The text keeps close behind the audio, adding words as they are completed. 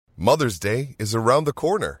Mother's Day is around the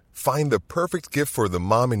corner. Find the perfect gift for the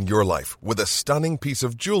mom in your life with a stunning piece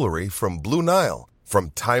of jewelry from Blue Nile.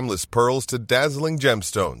 From timeless pearls to dazzling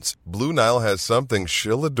gemstones, Blue Nile has something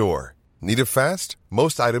she'll adore. Need it fast?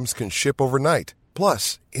 Most items can ship overnight.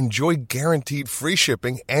 Plus, enjoy guaranteed free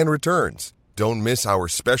shipping and returns. Don't miss our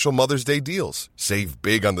special Mother's Day deals. Save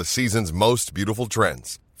big on the season's most beautiful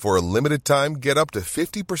trends. For a limited time, get up to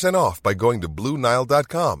 50% off by going to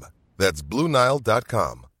BlueNile.com. That's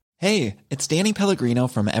BlueNile.com. Hey, it's Danny Pellegrino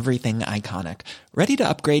from Everything Iconic. Ready to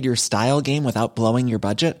upgrade your style game without blowing your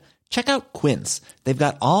budget? Check out Quince. They've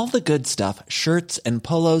got all the good stuff, shirts and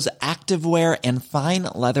polos, activewear, and fine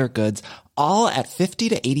leather goods, all at 50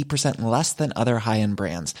 to 80% less than other high-end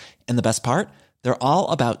brands. And the best part? They're all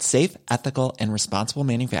about safe, ethical, and responsible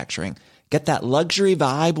manufacturing. Get that luxury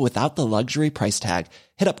vibe without the luxury price tag.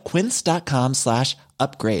 Hit up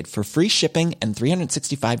quince.com/upgrade for free shipping and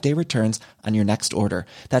 365-day returns on your next order.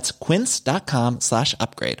 That's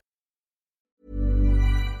quince.com/upgrade.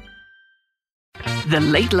 The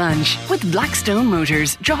Late Lunch with Blackstone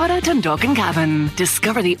Motors, Drogheda, Dundalk and Cavan.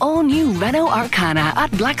 Discover the all-new Renault Arcana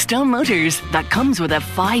at Blackstone Motors that comes with a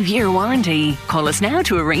 5-year warranty. Call us now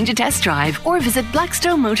to arrange a test drive or visit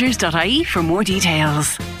blackstonemotors.ie for more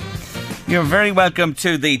details. You're very welcome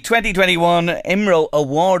to the 2021 IMRO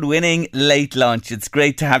award-winning Late Lunch. It's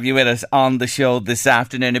great to have you with us on the show this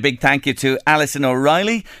afternoon. A big thank you to Alison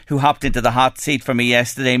O'Reilly, who hopped into the hot seat for me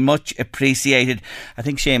yesterday. Much appreciated. I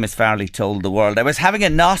think Seamus Farley told the world I was having a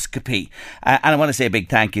endoscopy. And I want to say a big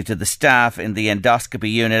thank you to the staff in the endoscopy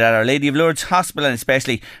unit at Our Lady of Lourdes Hospital, and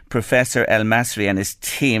especially Professor El Masri and his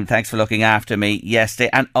team. Thanks for looking after me yesterday,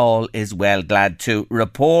 and all is well, glad to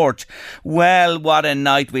report. Well, what a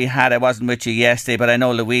night we had. I wasn't with you yesterday, but I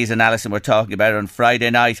know Louise and Alison were talking about it on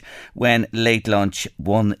Friday night when Late Lunch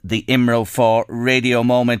won the IMRO for Radio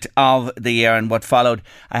Moment of the Year, and what followed,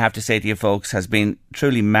 I have to say to you folks, has been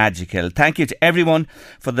truly magical. Thank you to everyone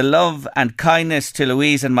for the love and kindness to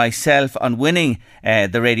Louise and myself on winning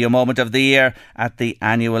the Radio Moment of the Year at the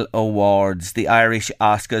annual awards, the Irish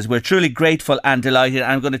Oscars. We're truly grateful and delighted,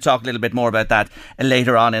 and I'm going to talk a little bit more about that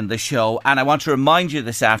later on in the show. And I want to remind you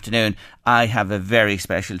this afternoon, I have a very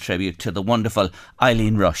special tribute to the wonderful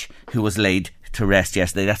Eileen Rush, who was laid to rest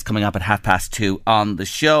yesterday. That's coming up at 2:30 on the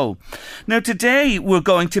show. Now today we're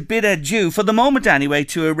going to bid adieu, for the moment anyway,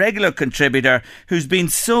 to a regular contributor who's been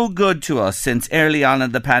so good to us since early on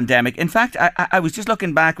in the pandemic. In fact, I was just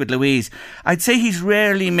looking back with Louise. I'd say he's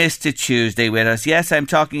rarely missed a Tuesday with us. Yes, I'm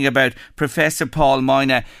talking about Professor Paul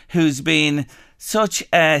Moynagh, who's been such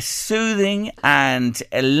a soothing and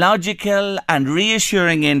a logical and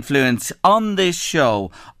reassuring influence on this show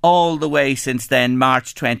all the way since then,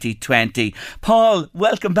 March 2020. Paul,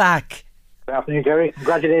 welcome back. Good afternoon, Jerry.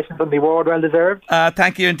 Congratulations on the award, well deserved.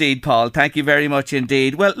 Thank you indeed, Paul. Thank you very much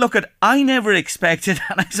indeed. Well, look, I never expected,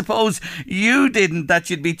 and I suppose you didn't, that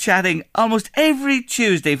you'd be chatting almost every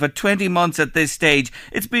Tuesday for 20 months at this stage.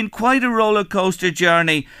 It's been quite a roller coaster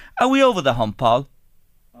journey. Are we over the hump, Paul?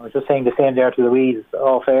 I was just saying the same there to Louise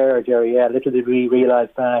off air, Jerry. Yeah, little did we realise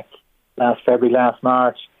back last February, last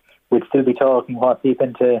March, we'd still be talking what deep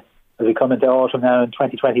into as we come into autumn now in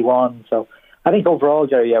 2021. So I think overall,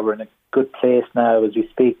 Jerry, yeah, we're in a good place now as we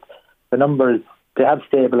speak. The numbers, they have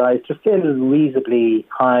stabilised. They're still reasonably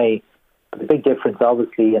high. But the big difference,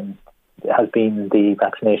 obviously, has been the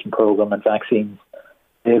vaccination programme and vaccines.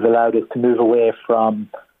 They've allowed us to move away from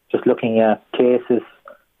just looking at cases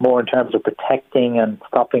more in terms of protecting and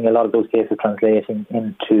stopping a lot of those cases translating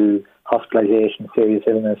into hospitalisation, serious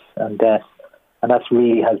illness and death. And that's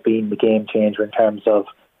really has been the game changer in terms of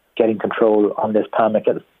getting control on this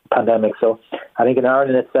pandemic. So I think in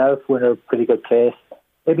Ireland itself, we're in a pretty good place.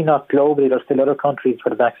 Maybe not globally, there's still other countries where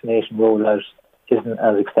the vaccination rollout isn't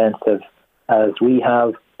as extensive as we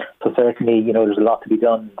have. So certainly, there's a lot to be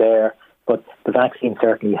done there. But the vaccines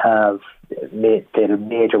certainly have played a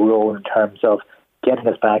major role in terms of getting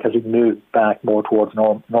us back as we move back more towards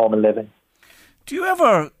normal living. Do you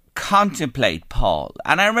ever contemplate, Paul,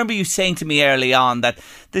 and I remember you saying to me early on that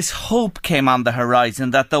this hope came on the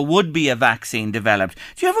horizon that there would be a vaccine developed.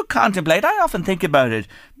 Do you ever contemplate, I often think about it,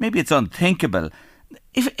 maybe it's unthinkable,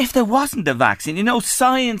 if there wasn't a vaccine,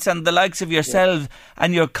 science and the likes of yourself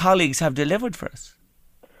and your colleagues have delivered for us?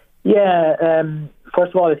 Yeah,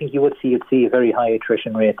 first of all, I think you'd see a very high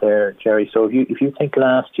attrition rate there, Jerry. So if you think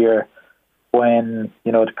last year when,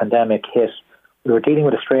 the pandemic hit, we were dealing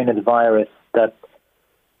with a strain of the virus that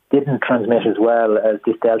didn't transmit as well as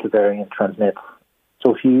this Delta variant transmits.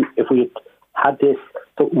 So if we had this,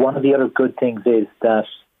 so one of the other good things is that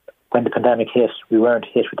when the pandemic hit, we weren't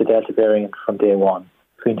hit with the Delta variant from day one.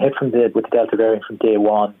 If we been hit with the Delta variant from day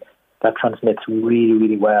one, that transmits really,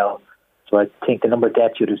 really well. So I think the number of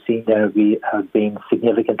deaths you'd have seen there have been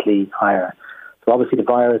significantly higher. So obviously the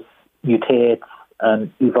virus mutates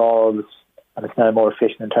and evolves, and it's now more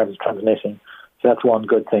efficient in terms of transmitting. So that's one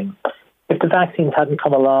good thing. If the vaccines hadn't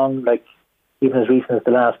come along, like even as recent as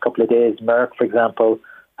the last couple of days, Merck, for example,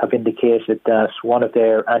 have indicated that one of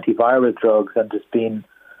their antiviral drugs, and there's been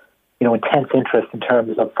intense interest in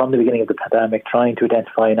terms of, from the beginning of the pandemic, trying to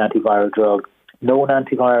identify an antiviral drug, known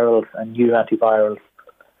antivirals and new antivirals,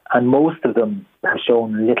 and most of them have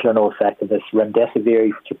shown little or no effectiveness. Remdesivir,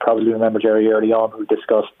 which you probably remember, Jerry, early on we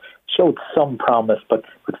discussed, showed some promise, but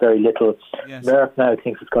with very little. Yes. Merck now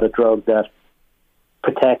thinks it's got a drug that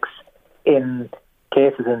protects in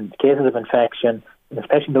cases of infection, and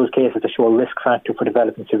especially in those cases that show a risk factor for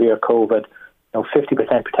developing severe COVID.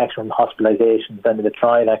 50% protection from hospitalizations, and in the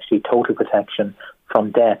trial actually total protection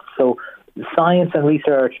from death. So science and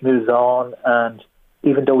research moves on, and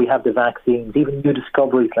even though we have the vaccines, even new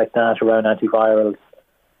discoveries like that around antivirals,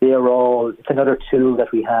 it's another tool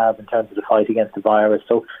that we have in terms of the fight against the virus.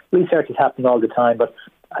 So research is happening all the time, but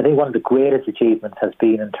I think one of the greatest achievements has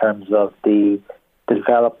been in terms of the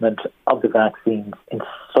development of the vaccines in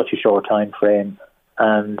such a short time frame.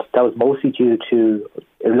 And that was mostly due to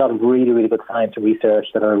a lot of really, really good science and research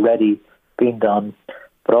that are already being done,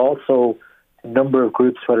 but also a number of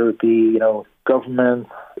groups, whether it be governments,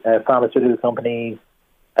 pharmaceutical companies,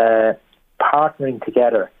 partnering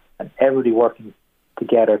together and everybody working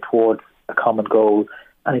together towards a common goal.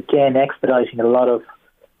 And again, expediting a lot of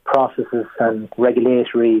processes and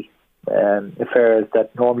regulatory affairs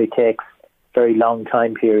that normally takes very long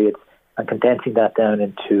time periods, and condensing that down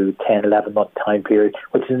into 10, 11-month time period,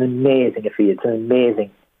 which is an amazing feat. It's an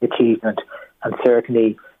amazing achievement. And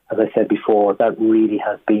certainly, as I said before, that really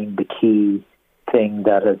has been the key thing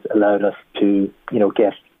that has allowed us to,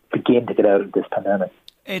 begin to get out of this pandemic.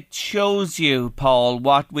 It shows you, Paul,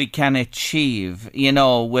 what we can achieve,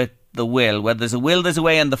 with the will. Where there's a will, there's a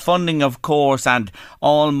way, and the funding, of course, and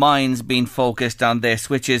all minds being focused on this,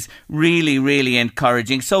 which is really, really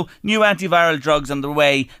encouraging. So new antiviral drugs on the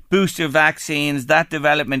way, booster vaccines, that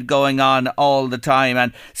development going on all the time,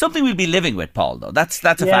 and something we'll be living with, Paul, though. That's a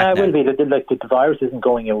fact now. Yeah, it will be. The virus isn't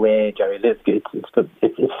going away, Jerry.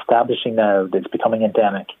 It's establishing now. It's becoming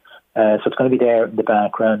endemic. So it's going to be there in the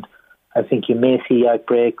background. I think you may see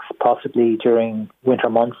outbreaks possibly during winter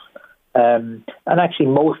months. And actually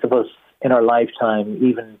most of us in our lifetime,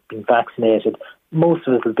 even being vaccinated, most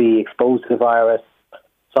of us will be exposed to the virus.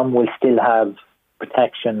 Some will still have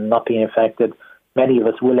protection, not being infected. Many of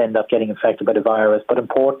us will end up getting infected by the virus. But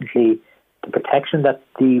importantly, the protection that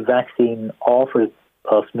the vaccine offers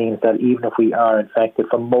us means that even if we are infected,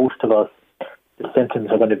 for most of us, the symptoms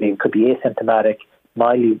are going to could be asymptomatic,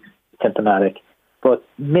 mildly symptomatic, but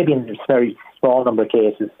maybe in a very small number of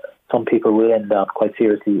cases, some people will end up quite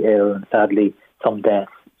seriously ill, and sadly, some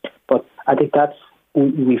deaths. But I think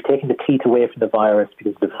we've taken the teeth away from the virus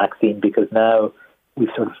because of the vaccine, because now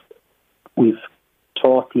we've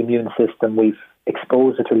taught the immune system, we've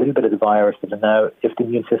exposed it to a little bit of the virus, and now if the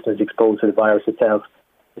immune system is exposed to the virus itself,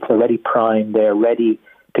 it's already primed, they're ready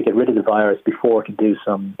to get rid of the virus before it can do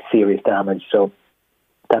some serious damage. So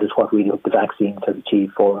that is what really the vaccines have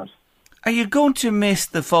achieved for us. Are you going to miss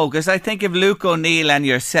the focus? I think of Luke O'Neill and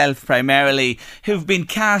yourself primarily, who've been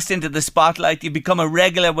cast into the spotlight. You've become a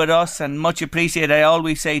regular with us, and much appreciated. I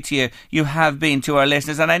always say to you, you have been to our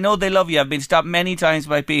listeners, and I know they love you. I've been stopped many times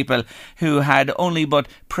by people who had only but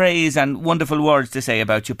praise and wonderful words to say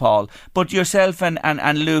about you, Paul. But yourself and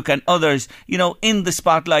Luke and others, in the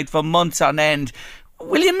spotlight for months on end.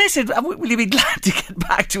 Will you miss it? Will you be glad to get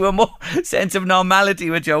back to a more sense of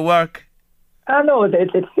normality with your work? No,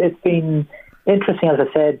 it's been interesting, as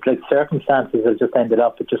I said. Like, circumstances have just ended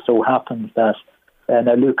up. It just so happens that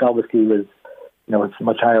now Luke obviously was, it's a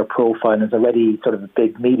much higher profile and is already sort of a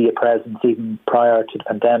big media presence even prior to the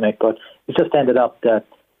pandemic. But it just ended up that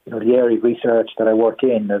the area of research that I work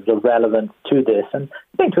in is relevant to this, and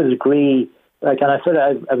I think to a degree,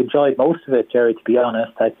 I've enjoyed most of it, Jerry. To be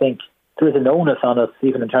honest, I think there is an onus on us,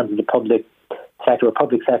 even in terms of the public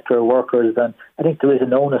sector workers, and I think there is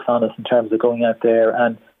an onus on us in terms of going out there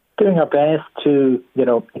and doing our best to,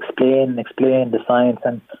 explain the science,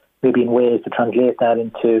 and maybe in ways to translate that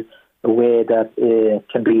into a way that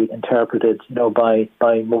can be interpreted,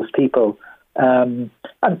 by most people. And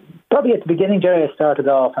probably at the beginning, Jerry, I started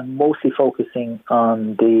off and mostly focusing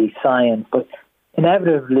on the science, but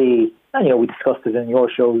inevitably, and we discussed it in your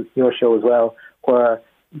show as well, where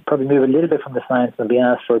probably move a little bit from the science and be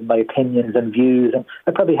asked for my opinions and views, and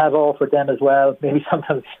I probably have offered them as well. Maybe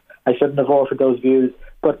sometimes I shouldn't have offered those views,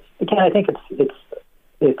 but again, I think it's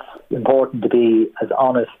it's important to be as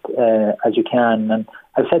honest as you can. And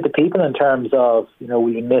I've said to people in terms of, will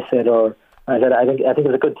you miss it? Or I think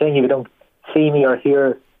it's a good thing if you don't see me or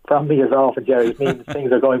hear from me as often, Jerry. It means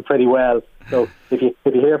things are going pretty well. So if you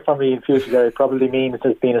hear from me in future, Jerry, it probably means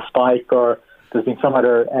there's been a spike or there's been some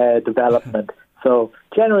other development. So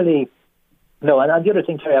generally, no. And the other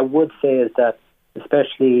thing, Jerry, I would say is that,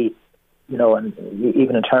 especially, and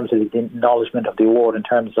even in terms of the acknowledgement of the award, in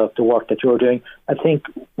terms of the work that you're doing, I think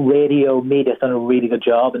radio media has done a really good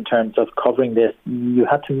job in terms of covering this. You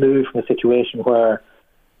had to move from a situation where,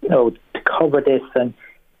 to cover this, and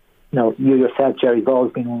you yourself, Jerry, have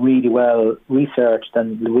always been really well researched,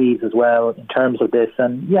 and Louise as well, in terms of this,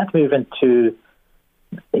 and you have to move into,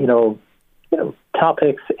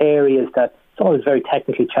 topics, areas that it's always very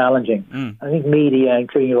technically challenging. I think media,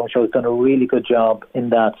 including your own show, has done a really good job in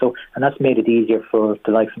that. So, and that's made it easier for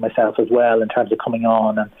the likes of myself as well in terms of coming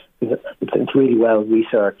on, and it's really well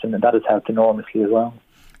researched, and that has helped enormously as well.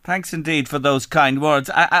 Thanks indeed for those kind words.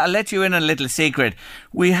 I'll let you in on a little secret.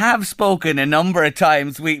 We have spoken a number of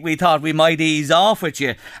times. We thought we might ease off with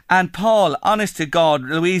you. And Paul, honest to God,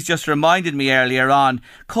 Louise just reminded me earlier on,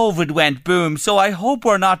 COVID went boom. So I hope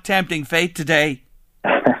we're not tempting fate today.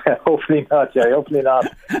 Hopefully not, Jerry. Hopefully not.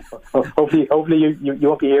 Hopefully you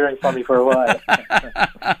won't be hearing from me for a while.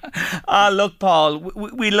 Look, Paul,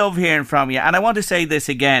 we love hearing from you. And I want to say this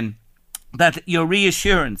again, that your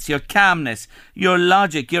reassurance, your calmness, your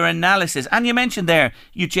logic, your analysis, and you mentioned there,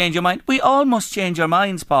 you change your mind. We all must change our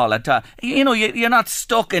minds, Paul. You're not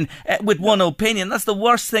stuck with one opinion. That's the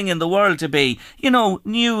worst thing in the world to be.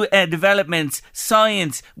 New developments,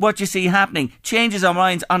 science, what you see happening, changes our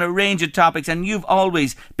minds on a range of topics, and you've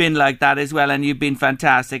always been like that as well, and you've been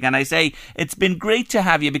fantastic. And I say, it's been great to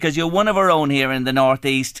have you, because you're one of our own here in the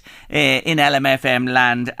Northeast, in LMFM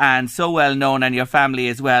land, and so well known, and your family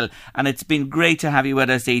as well. And it's been great to have you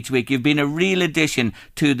with us each week. You've been a real addition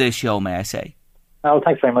to the show, may I say. Oh,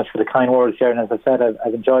 thanks very much for the kind words, Sharon. As I said,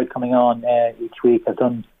 I've enjoyed coming on each week. I've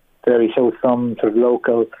done various shows, some sort of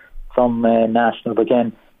local, some national. But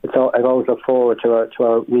again, I've always looked forward to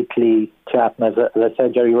our weekly chat. And as I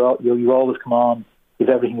said, Jerry, you always come on. You've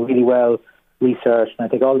everything really well researched. And I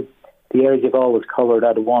think all the areas you've always covered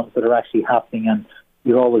are the ones that are actually happening. And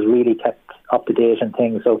you've always really kept up to date and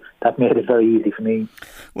things, so that made it very easy for me.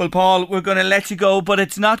 Well, Paul, we're going to let you go, but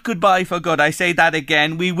it's not goodbye for good. I say that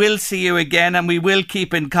again. We will see you again, and we will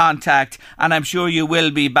keep in contact, and I'm sure you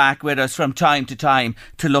will be back with us from time to time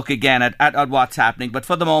to look again at what's happening. But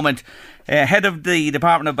for the moment, Head of the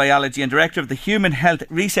Department of Biology and Director of the Human Health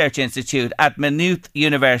Research Institute at Maynooth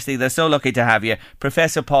University, they're so lucky to have you,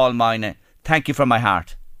 Professor Paul Moynagh. Thank you from my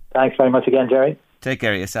heart. Thanks very much again, Jerry. Take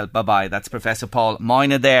care of yourself. Bye-bye. That's Professor Paul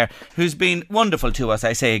Moynagh there, who's been wonderful to us,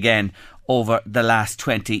 I say again, over the last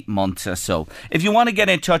 20 months or so. If you want to get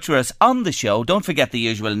in touch with us on the show, don't forget the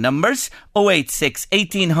usual numbers. 086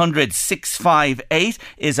 1800 658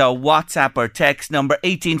 is our WhatsApp or text number.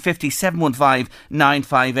 1850 715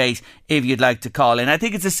 958 if you'd like to call in. I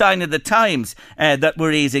think it's a sign of the times that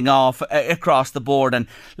we're easing off across the board, and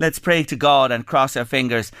let's pray to God and cross our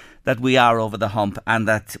fingers that we are over the hump and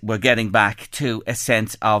that we're getting back to a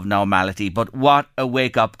sense of normality. But what a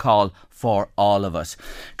wake-up call for all of us.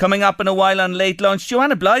 Coming up in a while on Late Lunch,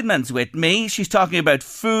 Joanna Blydeman's with me. She's talking about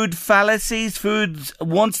food fallacies, foods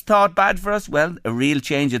once thought bad for us. Well, a real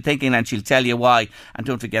change of thinking, and she'll tell you why. And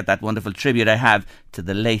don't forget that wonderful tribute I have to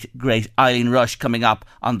the late, great Eileen Rush coming up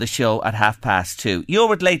on the show at 2:30. You're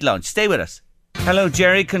with Late Lunch. Stay with us. Hello,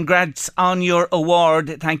 Jerry. Congrats on your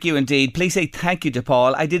award. Thank you indeed. Please say thank you to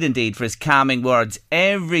Paul. I did indeed, for his calming words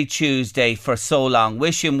every Tuesday for so long.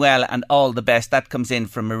 Wish him well and all the best. That comes in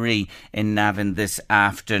from Marie in Navan this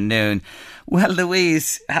afternoon. Well,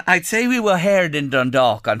 Louise, I'd say we were heard in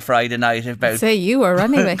Dundalk on Friday night about... I'd say you were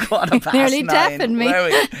anyway. Nearly 9, deafened me.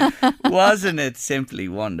 Wasn't it simply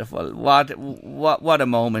wonderful? What a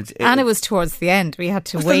moment. And it was towards the end. We had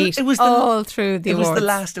to wait all through the awards. It was the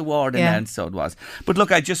last award announced, so it was. But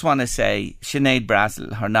look, I just want to say, Sinead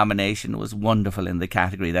Brazel, her nomination was wonderful in the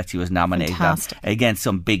category that she was nominated on. Against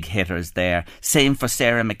some big hitters there. Same for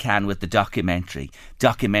Sarah McCann with the documentary.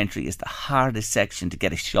 Documentary is the hardest section to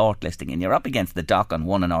get a shortlisting in. You're up against the doc on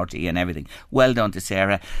One and RTE and everything. Well done to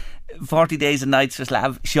Sarah. 40 Days and Nights for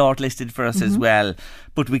Slav shortlisted for us as well,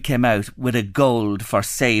 but we came out with a gold for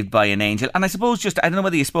Saved by an Angel. And I suppose I don't know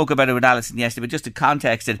whether you spoke about it with Alison yesterday, but just to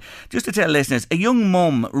context it, just to tell listeners, a young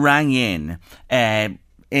mum rang in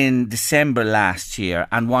December last year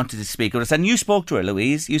and wanted to speak with us, and you spoke to her,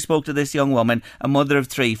 Louise. You spoke to this young woman, a mother of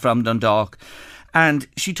 3 from Dundalk. And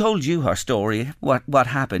she told you her story, what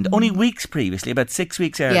happened. Only weeks previously, about 6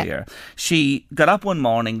 weeks earlier, she got up one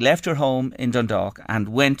morning, left her home in Dundalk and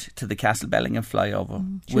went to the Castlebellingham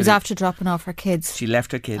flyover. She was after dropping off her kids. She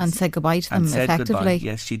left her kids. And said goodbye to them, and said effectively. Goodbye.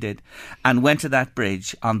 Yes, she did. And went to that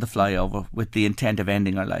bridge on the flyover with the intent of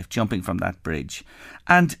ending her life, jumping from that bridge.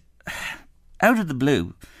 And out of the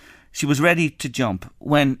blue, she was ready to jump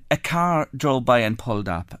when a car drove by and pulled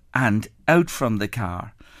up, and out from the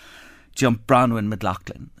car jumped Bronwyn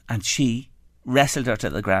McLaughlin, and she wrestled her to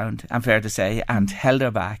the ground, I'm fair to say, and held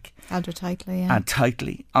her back. Held her tightly, yeah. And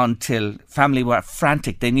tightly, until family were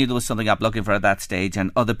frantic. They knew there was something up looking for her at that stage,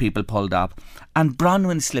 and other people pulled up. And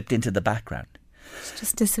Bronwyn slipped into the background. She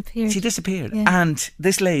just disappeared. She disappeared. Yeah. And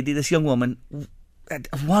this lady, this young woman,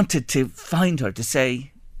 wanted to find her to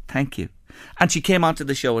say thank you. And she came onto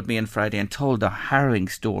the show with me on Friday and told a harrowing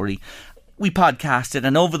story. We podcasted,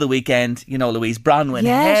 and over the weekend, you know, Louise, Bronwyn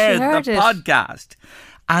heard the podcast.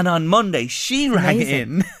 And on Monday, she rang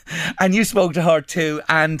in, and you spoke to her too.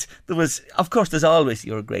 And there was, of course, there's always,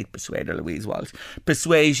 you're a great persuader, Louise Walsh,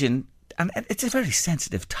 persuasion. And it's a very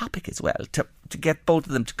sensitive topic as well, to get both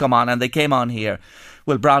of them to come on. And they came on here,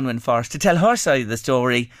 well, Bronwyn first, to tell her side of the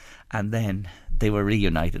story. And then they were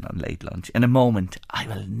reunited on Late Lunch in a moment I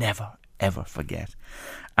will never, ever forget.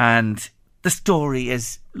 And the story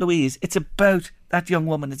is, Louise, it's about that young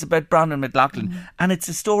woman. It's about Bronwyn McLaughlin. And it's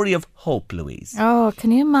a story of hope, Louise. Oh, can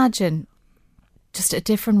you imagine just a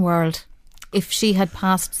different world if she had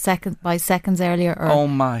passed seconds earlier or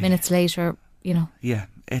minutes later, you know? Yeah,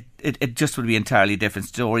 it just would be an entirely different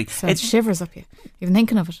story. It shivers up you, even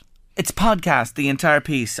thinking of it. It's podcast, the entire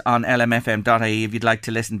piece on lmfm.ie if you'd like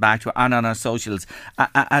to listen back to it, and on our socials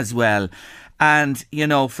as well. And, you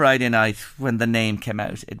know, Friday night when the name came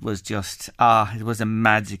out, it was just, it was a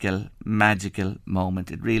magical, magical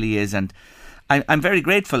moment. It really is. And I'm very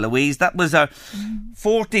grateful, Louise. That was our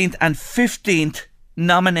 14th and 15th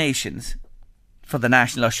nominations for the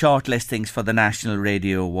national, or shortlistings for the National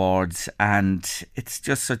Radio Awards. And it's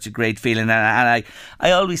just such a great feeling. And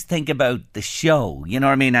I always think about the show, you know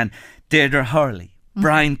what I mean? And Deirdre Hurley,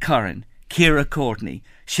 Brian Curran, Ciara Courtney,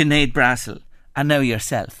 Sinead Brassel, and now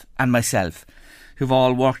yourself and myself, who've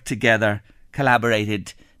all worked together,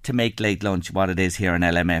 collaborated to make Late Lunch what it is here on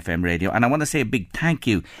LMFM Radio. And I want to say a big thank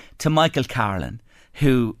you to Michael Carlin,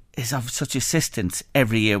 who is of such assistance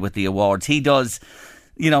every year with the awards. He does,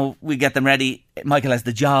 you know, we get them ready. Michael has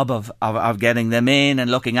the job of getting them in and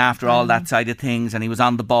looking after all that side of things. And he was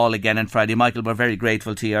on the ball again on Friday. Michael, we're very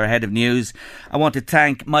grateful to you, our head of news. I want to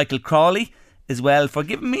thank Michael Crawley as well for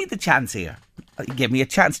giving me the chance here. He gave me a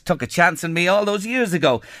chance, took a chance on me all those years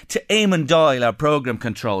ago. To Eamon Doyle, our programme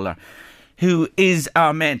controller, who is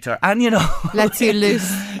our mentor, and you know, lets you loose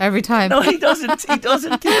every time. No, he doesn't. He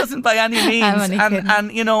doesn't by any means.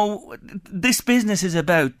 And you know, this business is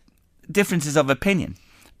about differences of opinion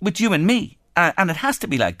with you and me. And it has to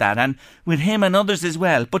be like that, and with him and others as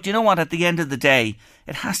well. But you know what, at the end of the day,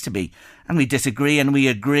 it has to be. And we disagree and we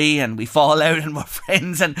agree and we fall out and we're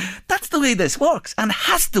friends, and that's the way this works, and it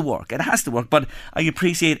has to work. It has to work. But I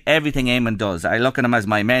appreciate everything Eamon does. I look at him as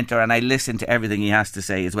my mentor, and I listen to everything he has to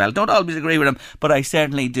say as well. Don't always agree with him, but I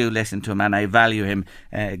certainly do listen to him, and I value him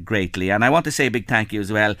greatly. And I want to say a big thank you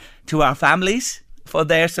as well to our families for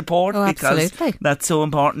their support, because that's so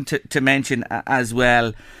important to mention as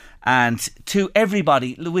well. And to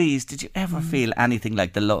everybody, Louise, did you ever feel anything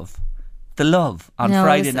like the love? The love on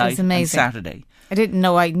Friday night and Saturday. I didn't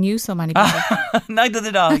know I knew so many people. Neither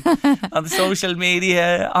did I. On the social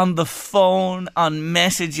media, on the phone, on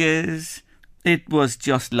messages. It was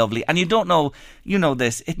just lovely. And you don't know, you know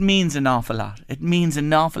this, it means an awful lot. It means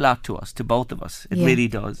an awful lot to us, to both of us. It really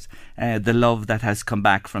does. The love that has come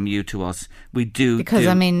back from you to us. We do. Because,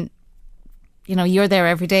 I mean, you know, you're there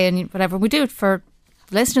every day and whatever. We do it for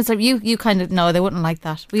listeners. You kind of know they wouldn't like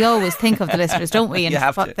that. We always think of the listeners, don't we? And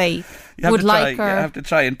what they would like. You have to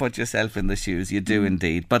try and put yourself in the shoes. You do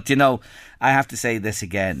indeed. But you know, I have to say this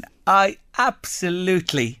again. I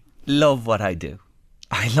absolutely love what I do.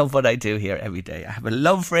 I love what I do here every day. I have a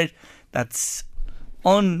love for it that's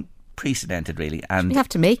unprecedented, really. And we have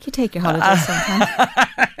to make you take your holidays sometime.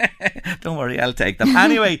 Don't worry, I'll take them.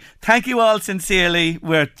 Anyway, thank you all sincerely.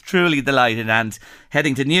 We're truly delighted. And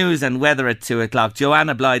heading to news and weather at 2 o'clock.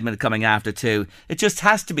 Joanna Blydeman coming after 2. It just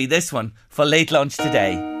has to be this one for Late Lunch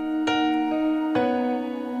today.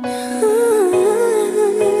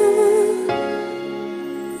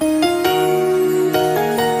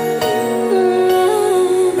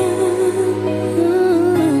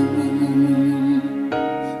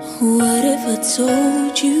 What if I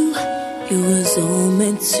told you it was all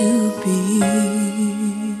meant to be?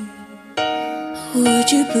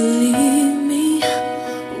 Would you believe me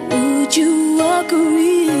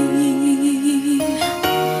agree.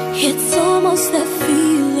 It's almost that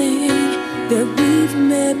feeling that we've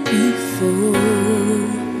met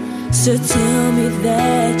before. So tell me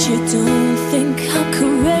that you don't think I'm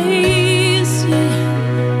crazy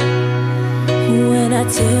when I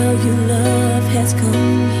tell you love has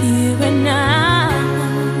come here and now.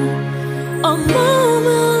 A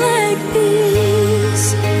moment like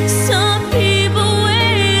this, some people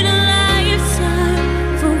wait a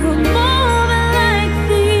lifetime for a moment like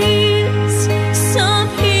this. Some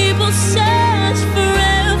people search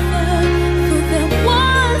forever for that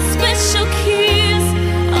one special kiss.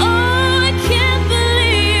 Oh, I can't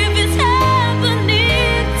believe it's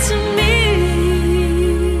happening to me.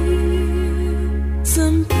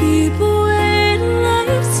 Some people wait a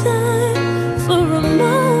lifetime for a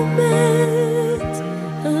moment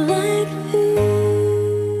like this.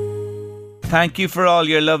 Thank you for all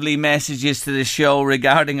your lovely messages to the show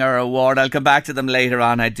regarding our award. I'll come back to them later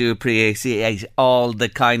on. I do appreciate all the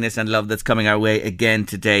kindness and love that's coming our way again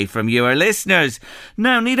today from you, our listeners.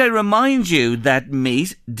 Now, need I remind you that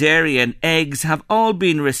meat, dairy and eggs have all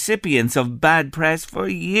been recipients of bad press for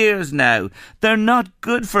years now. They're not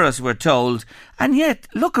good for us, we're told. And yet,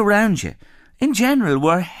 look around you. In general,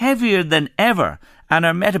 we're heavier than ever, and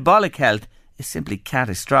our metabolic health is simply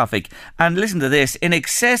catastrophic. And listen to this, in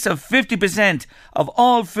excess of 50% of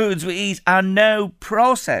all foods we eat are now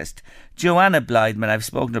processed. Joanna Blydeman, I've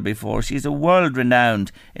spoken to her before. She's a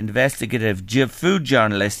world-renowned investigative food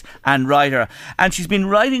journalist and writer. And she's been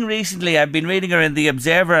writing recently, I've been reading her in The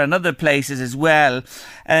Observer and other places as well,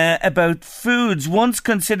 about foods once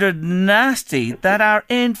considered nasty that are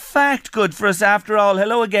in fact good for us after all.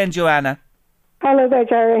 Hello again, Joanna. Hello there,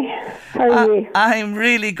 Jerry. How are you? I'm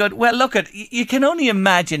really good. Well, look, you can only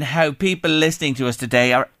imagine how people listening to us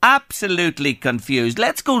today are absolutely confused.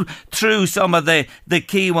 Let's go through some of the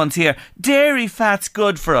key ones here. Dairy fat's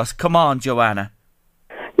good for us. Come on, Joanna.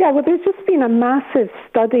 Yeah, well, there's just been a massive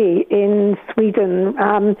study in Sweden,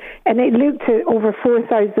 and it looked at over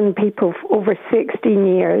 4,000 people for over 16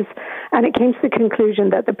 years, and it came to the conclusion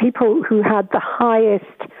that the people who had the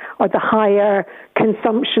highest or the higher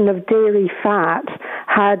consumption of dairy fat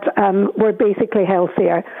were basically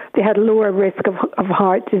healthier. They had lower risk of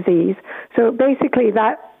heart disease. So basically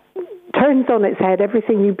that turns on its head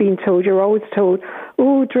everything you've been told. You're always told,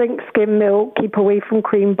 oh, drink skim milk, keep away from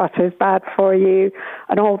cream, butter's bad for you,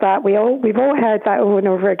 and all that. We've all heard that over and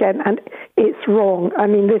over again, and it's wrong. I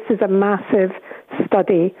mean, this is a massive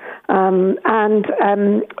study. So,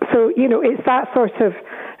 you know, it's that sort of,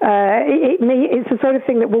 it's the sort of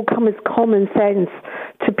thing that will come as common sense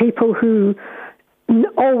to people who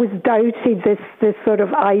always doubted this sort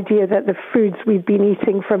of idea that the foods we've been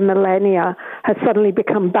eating for millennia has suddenly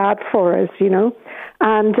become bad for us, you know.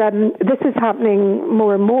 And this is happening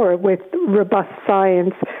more and more with robust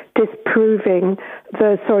science disproving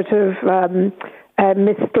the sort of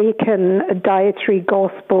mistaken dietary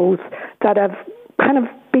gospels that have kind of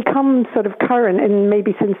become sort of current in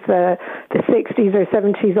maybe since the 60s or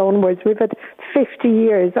 70s onwards. We've had 50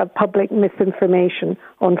 years of public misinformation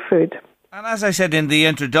on food. And as I said in the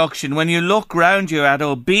introduction, when you look round you at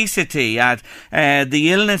obesity, at the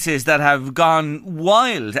illnesses that have gone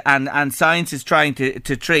wild and science is trying to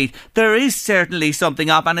treat, there is certainly something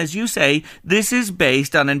up. And as you say, this is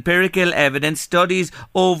based on empirical evidence, studies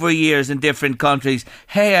over years in different countries.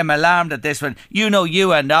 Hey, I'm alarmed at this one. You know,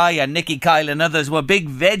 you and I and Nikki Kyle and others were big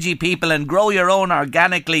veggie people and grow your own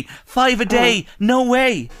organically. 5 a day, no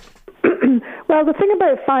way. Well, the thing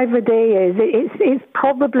about 5 a day is it's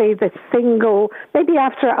probably the single, maybe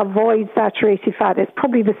after avoid saturated fat, it's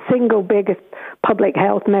probably the single biggest public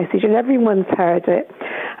health message, and everyone's heard it.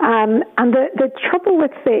 And the trouble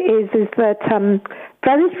with it is that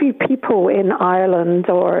very few people in Ireland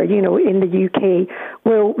or, you know, in the UK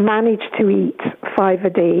will manage to eat 5 a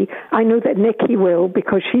day. I know that Nikki will,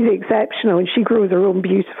 because she's exceptional and she grows her own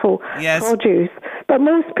beautiful produce. But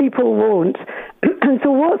most people won't. And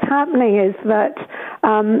so what's happening is that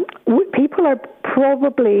people are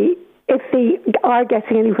probably, if they are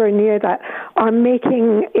getting anywhere near that, are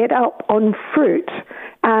making it up on fruit,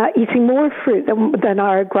 eating more fruit than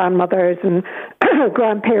our grandmothers and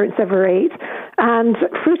grandparents ever ate. And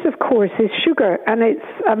fruit, of course, is sugar, and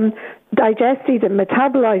it's digested and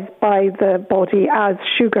metabolized by the body as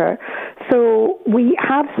sugar. So we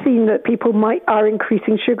have seen that people are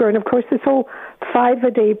increasing sugar. And of course, this whole 5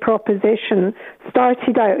 a day proposition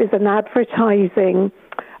started out as an advertising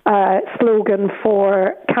slogan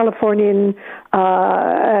for Californian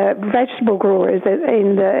vegetable growers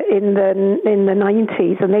in the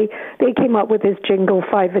 90s, and they came up with this jingle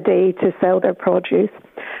 5 a day to sell their produce.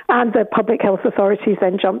 And the public health authorities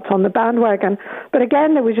then jumped on the bandwagon. But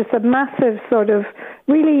again, there was just a massive sort of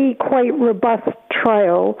really quite robust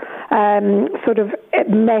trial, sort of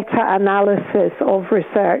meta-analysis of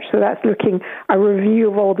research. So that's looking a review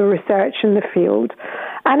of all the research in the field.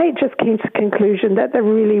 And it just came to the conclusion that there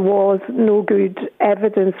really was no good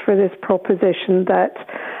evidence for this proposition that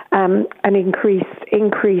an increased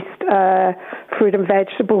fruit and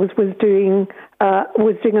vegetables was doing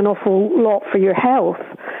an awful lot for your health.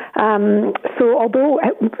 So although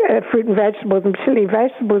fruit and vegetables, and particularly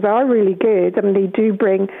vegetables, are really good, I mean, they do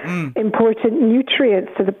bring important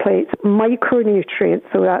nutrients to the plate, micronutrients,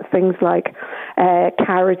 so that's things like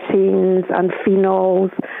carotenes and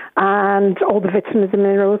phenols and all the vitamins and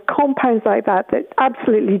minerals, compounds like that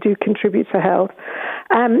absolutely do contribute to health.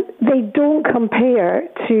 They don't compare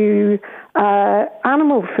to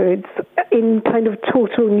animal foods in kind of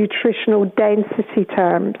total nutritional density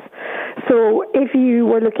terms. So if you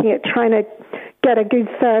were looking at trying to get a good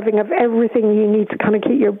serving of everything you need to kind of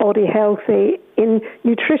keep your body healthy, in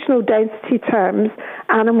nutritional density terms,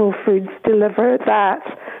 animal foods deliver that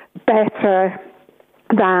better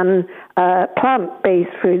than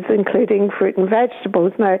plant-based foods, including fruit and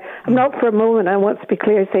vegetables. Now, I'm not for a moment, I want to be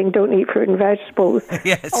clear, saying don't eat fruit and vegetables.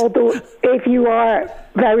 Yes. Although, if you are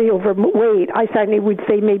very overweight, I certainly would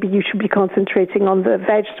say maybe you should be concentrating on the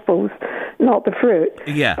vegetables, not the fruit.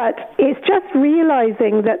 Yeah. But it's just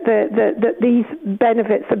realising that that these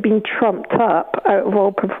benefits have been trumped up out of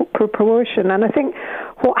all proportion. And I think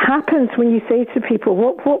what happens when you say to people,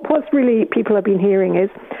 what's really people have been hearing is,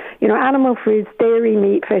 you know, animal foods, dairy,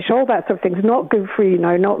 meat, fish, all that sort of thing is not good for you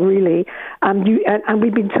now, not really. And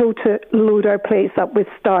we've been told to load our plates up with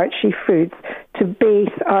starchy foods, to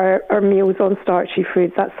base our meals on starchy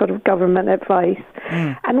foods. That's sort of government advice.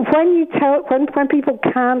 And when people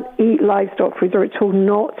can't eat livestock foods or are told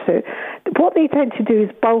not to, what they tend to do is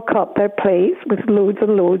bulk up their plates with loads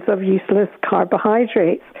and loads of useless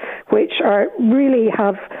carbohydrates, which are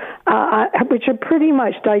pretty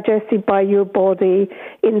much digested by your body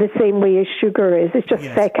in the same way as sugar is. It's just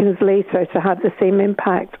seconds later to have the same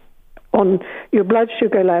impact on your blood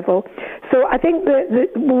sugar level. So I think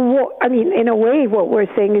in a way, what we're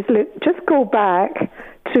saying is, look, just go back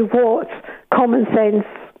to what common sense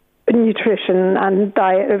nutrition and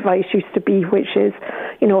diet advice used to be, which is,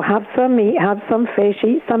 you know, have some meat, have some fish,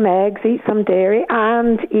 eat some eggs, eat some dairy,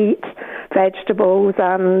 and eat vegetables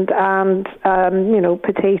and you know,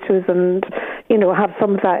 potatoes, and, you know, have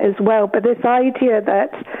some of that as well. But this idea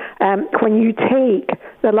that when you take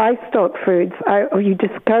the livestock foods out, or you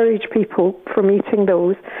discourage people from eating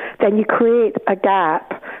those, then you create a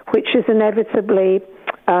gap which is inevitably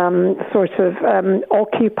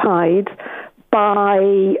occupied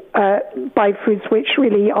by foods which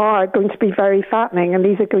really are going to be very fattening, and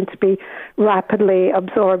these are going to be rapidly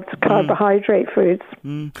absorbed carbohydrate foods.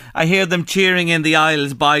 I hear them cheering in the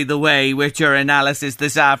aisles, by the way, with your analysis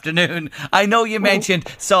this afternoon. I know you mentioned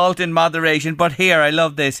salt in moderation, but here, I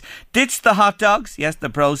love this. Ditch the hot dogs, yes, the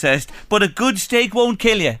processed, but a good steak won't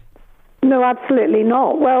kill you. No, absolutely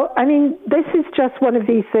not. Well, I mean, this is just one of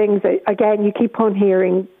these things that, again, you keep on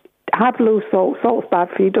hearing, have low salt, salt's bad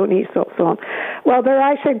for you, don't eat salt, so on. Well, there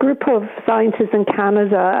are actually a group of scientists in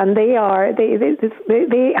Canada, and they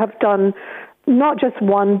have done not just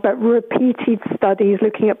one, but repeated studies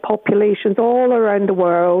looking at populations all around the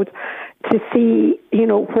world to see, you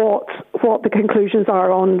know, what the conclusions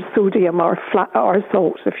are on sodium or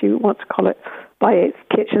salt, if you want to call it by its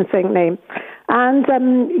kitchen sink name. And,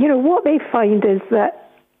 you know, what they find is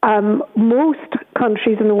that most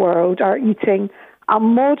countries in the world are eating a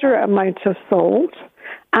moderate amount of salt,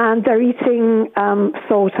 and they're eating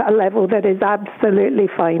salt at a level that is absolutely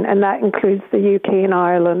fine, and that includes the UK and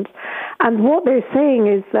Ireland. And what they're saying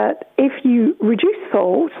is that if you reduce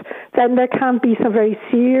salt, then there can be some very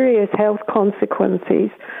serious health consequences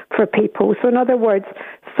for people. So in other words,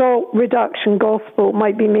 salt reduction gospel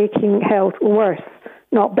might be making health worse,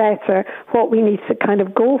 not better. What we need to kind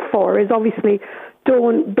of go for is obviously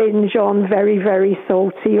don't binge on very, very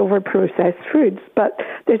salty, over-processed foods. But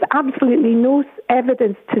there's absolutely no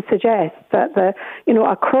evidence to suggest that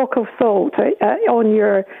a crock of salt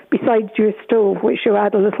beside your stove, which you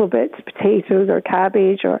add a little bit to potatoes or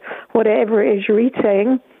cabbage or whatever it is you're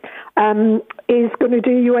eating, is going to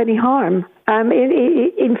do you any harm.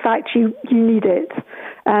 In fact, you need it.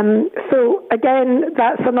 So again,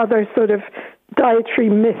 that's another sort of dietary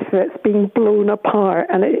myth that's being blown apart,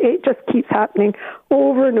 and it just keeps happening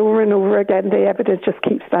over and over and over again. The evidence just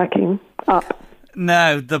keeps stacking up.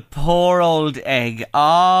 Now, the poor old egg.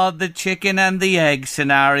 The chicken and the egg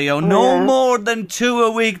scenario. No more than 2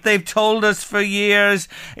 a week, they've told us for years.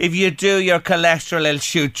 If you do, your cholesterol will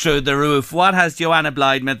shoot through the roof. What has Joanna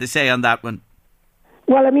Blydeman to say on that one?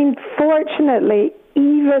 Well, I mean, fortunately,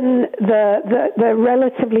 even the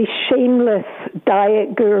relatively shameless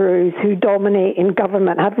diet gurus who dominate in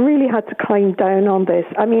government have really had to climb down on this.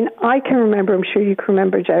 I mean, I can remember, I'm sure you can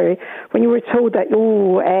remember, Jerry, when you were told that,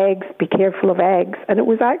 eggs, be careful of eggs. And it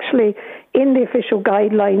was actually in the official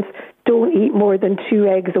guidelines, don't eat more than 2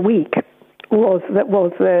 eggs a week. Was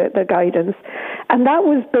the guidance. And that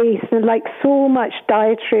was based on, like so much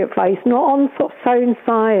dietary advice, not on sort of sound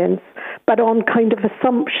science, but on kind of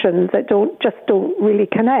assumptions that don't really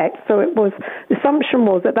connect. So the assumption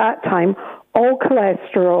was at that time, all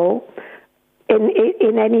cholesterol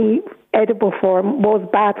in any edible form was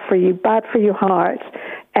bad for you, bad for your heart.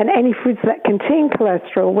 And any foods that contain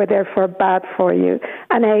cholesterol were therefore bad for you.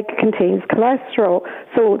 An egg contains cholesterol,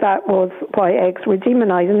 so that was why eggs were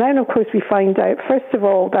demonized. And then, of course, we find out, first of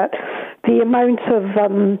all, that the amount of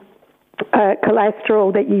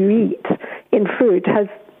cholesterol that you eat in food has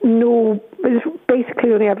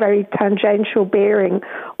basically only a very tangential bearing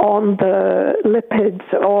on the lipids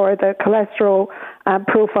or the cholesterol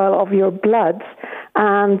profile of your blood,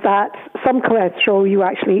 and that some cholesterol you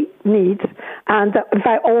actually need, and that, in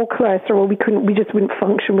fact, all cholesterol we just wouldn't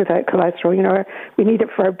function without cholesterol. We need it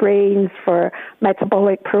for our brains, for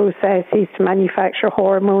metabolic processes, to manufacture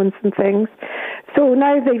hormones and things. So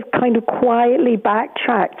now they've kind of quietly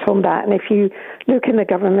backtracked on that, and if you look in the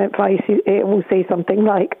government advice, it will say something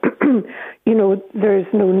like, there's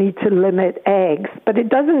no need to limit eggs, but it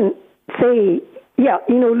doesn't say,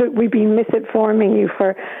 look, we've been misinforming you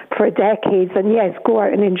for decades, and yes, go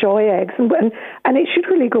out and enjoy eggs. And it should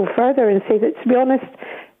really go further and say that, to be honest,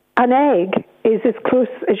 an egg is as close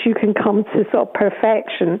as you can come to sort of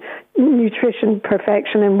perfection, nutrition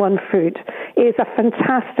perfection in one food. It is a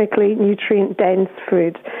fantastically nutrient-dense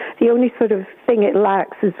food. The only sort of thing it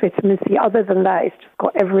lacks is vitamin C. Other than that, it's just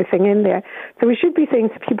got everything in there. So we should be saying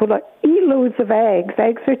to people, like, eat loads of eggs.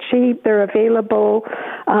 Eggs are cheap, they're available,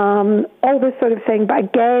 all this sort of thing. But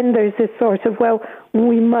again, there's this sort of,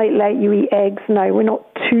 we might let you eat eggs now. We're not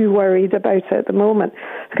too worried about it at the moment.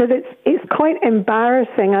 Because it's quite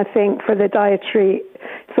embarrassing, I think, for the dietary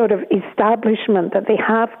sort of establishment that they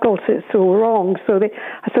have got it so wrong. So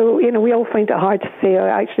we all find it hard to say,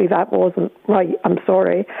 actually, that wasn't right, I'm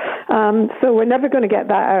sorry. So we're never going to get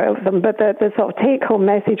that out of them. But the sort of take-home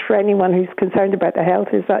message for anyone who's concerned about their health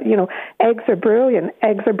is that, eggs are brilliant.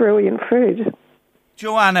 Eggs are brilliant food.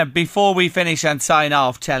 Joanna, before we finish and sign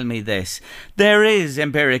off, tell me this. There is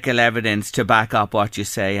empirical evidence to back up what you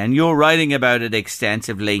say, and you're writing about it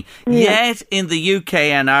extensively. Yeah. Yet in the UK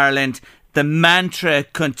and Ireland, the mantra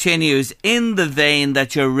continues in the vein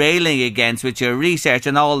that you're railing against with your research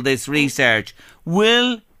and all this research.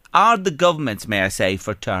 Are the governments, may I say,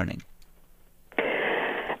 for turning?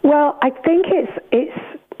 Well, I think it's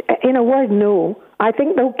in a word, no. I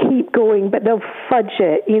think they'll keep going, but they'll fudge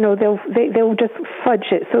it. They'll just fudge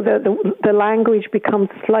it so that the language becomes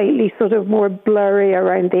slightly sort of more blurry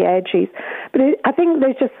around the edges. But I think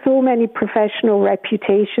there's just so many professional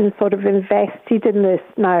reputations sort of invested in this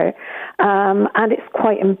now, and it's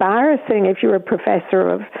quite embarrassing if you're a professor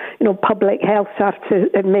of public health to have to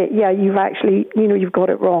admit, you've actually you've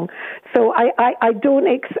got it wrong. So I don't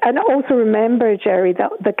and also remember, Jerry,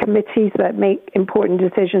 that the committees that make important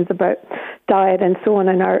decisions about diet and so on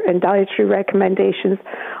and dietary recommendations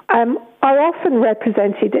are often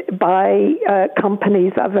represented by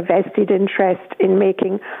companies that have a vested interest in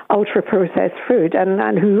making ultra-processed food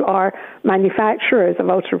and who are manufacturers of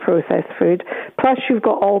ultra-processed food. Plus, you've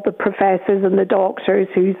got all the professors and the doctors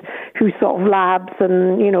whose sort of labs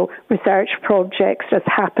and research projects just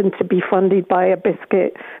happen to be funded by a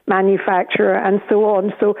biscuit manufacturer and so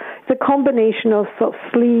on. So it's a combination of sort of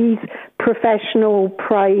sleaze, professional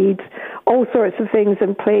pride, all sorts of things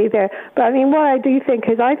in play there. But I mean, what I do think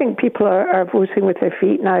is I think people are voting with their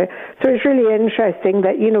feet now. So it's really interesting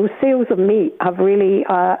that, sales of meat have really,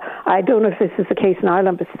 I don't know if this is the case in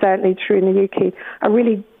Ireland, but certainly true in the UK, are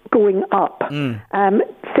really going up.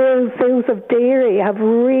 Sales of dairy have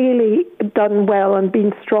really done well and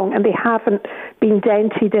been strong, and they haven't been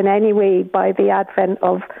dented in any way by the advent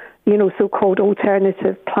of, so-called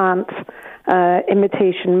alternative plant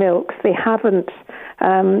imitation milks. They haven't.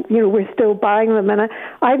 We're still buying them, and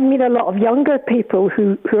I meet a lot of younger people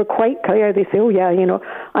who are quite clear. They say, I'm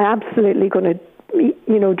absolutely going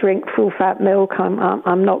to drink full-fat milk.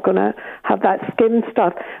 I'm not going to have that skim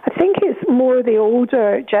stuff. I think it's more the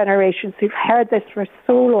older generations who've heard this for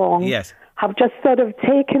so long, yes, have just sort of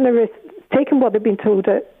taken the taken what they've been told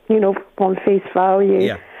at, on face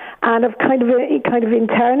value, and have kind of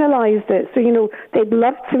internalised it. So, they'd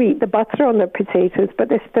love to eat the butter on their potatoes, but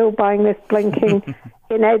they're still buying this blinking,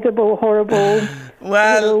 inedible, horrible.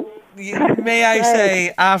 Well, may I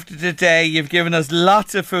say, after today, you've given us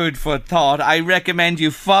lots of food for thought. I recommend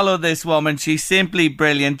you follow this woman. She's simply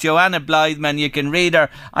brilliant. Joanna Blytheman, you can read her.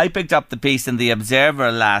 I picked up the piece in The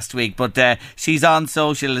Observer last week, but she's on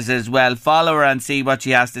socials as well. Follow her and see what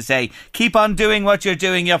she has to say. Keep on doing what you're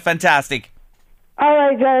doing. You're fantastic. All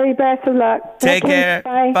right, Jerry, best of luck. Take care.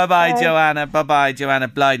 Bye-bye, Joanna. Bye-bye, Joanna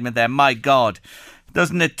Blytheman there. My God.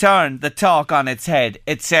 Doesn't it turn the talk on its head?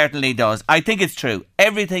 It certainly does. I think it's true.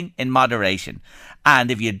 Everything in moderation.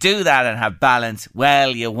 And if you do that and have balance,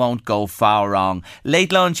 well, you won't go far wrong.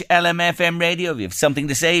 Late Lunch, LMFM Radio. If you have something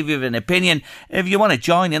to say, if you have an opinion, if you want to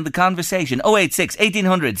join in the conversation, 086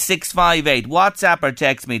 1800 658. WhatsApp or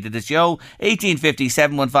text me to the show, 1850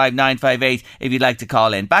 715 958 if you'd like to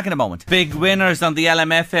call in. Back in a moment. Big winners on the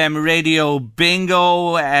LMFM Radio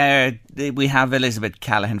Bingo. We have Elizabeth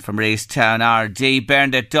Callahan from Racetown RD,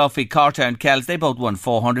 Bernadette Duffy, Cortown Kells. They both won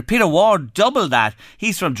 400. Peter Ward doubled that.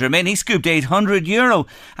 He's from Dramin. He scooped €800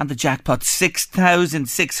 and the jackpot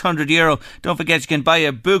 €6,600. Don't forget you can buy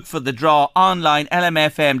a book for the draw online,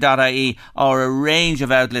 lmfm.ie, or a range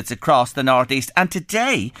of outlets across the northeast. And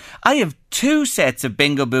today I have 2 sets of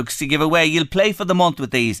bingo books to give away. You'll play for the month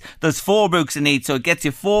with these. There's 4 books in each, so it gets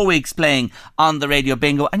you 4 weeks playing on the radio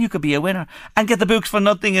bingo, and you could be a winner and get the books for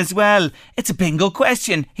nothing as well. It's a bingo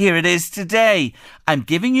question. Here it is today. I'm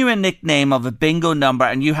giving you a nickname of a bingo number,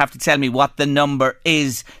 and you have to tell me what the number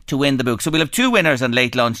is to win the book. So we'll have 2 winners on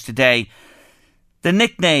Late Lunch today. The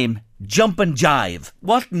nickname, Jump and Jive.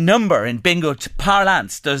 What number in bingo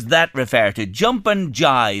parlance does that refer to? Jump and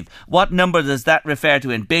Jive. What number does that refer to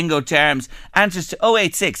in bingo terms? Answers to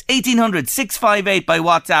 086 1800 658 by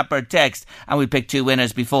WhatsApp or text. And we'll pick 2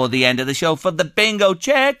 winners before the end of the show for the bingo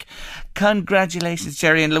check. Congratulations,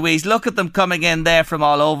 Jerry and Louise. Look at them coming in there from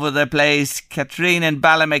all over the place. Katrine in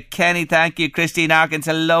Ballymakenny, thank you. Christine Arkins,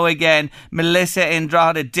 hello again. Melissa in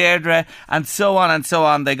Drogheda, Deirdre, and so on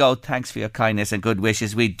they go. Thanks for your kindness and good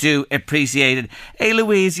wishes. We do appreciate it. Hey,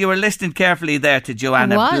 Louise, you were listening carefully there to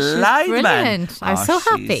Joanna Blytheman. Brilliant. I'm so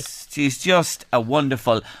happy. She's just a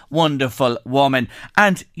wonderful, wonderful woman.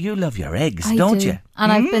 And you love your eggs, don't you?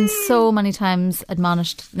 And I've been so many times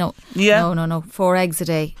admonished. No. 4 eggs a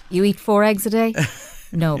day. You eat 4 eggs a day?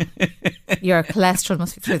 No. Your cholesterol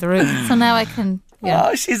must be through the roof. So now I can... Yeah.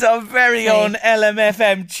 Oh, she's our very own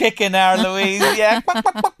LMFM chicken, our Louise. Yeah.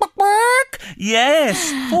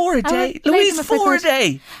 Yes, 4 a day. Louise, 4 a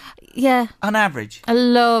day. Yeah. On average. I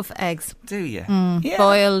love eggs. Do you? Yeah.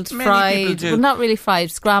 Boiled, fried. Well, not really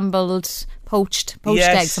fried. Scrambled, poached. Poached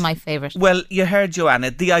eggs are my favourite. Well, you heard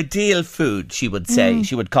Joanna. The ideal food, she would say.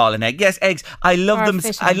 She would call an egg. Yes, eggs. I love them.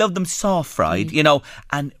 I love them soft fried,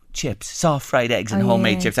 and chips, soft fried eggs and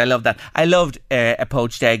homemade chips. I love that. I loved a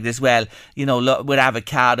poached egg as well, with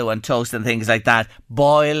avocado and toast and things like that.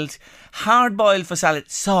 Boiled, hard boiled for salad,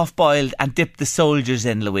 soft boiled, and dip the soldiers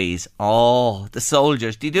in, Louise. Oh, the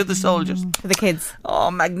soldiers. Do you do the soldiers? For the kids. Oh,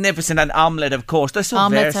 magnificent. And omelette, of course. They're so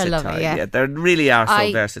omelets versatile. Are lovely, yeah. They really are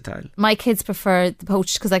so versatile. My kids prefer the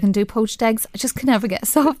poached because I can do poached eggs. I just can never get a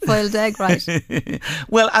soft boiled egg right.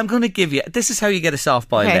 Well, I'm going to give you, this is how you get a soft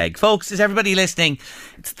boiled egg. Folks, is everybody listening?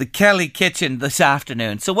 It's the Kelly Kitchen this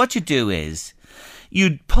afternoon. So what you do is,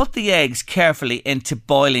 you'd put the eggs carefully into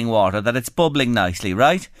boiling water that it's bubbling nicely,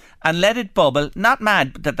 right? And let it bubble, not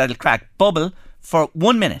mad, but that'll crack, bubble for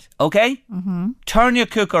 1 minute, okay? Mm-hmm. Turn your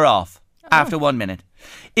cooker off after 1 minute.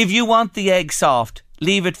 If you want the egg soft,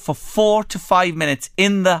 leave it for 4 to 5 minutes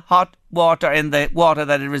in the hot water, in the water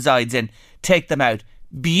that it resides in. Take them out.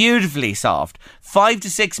 Beautifully soft. 5 to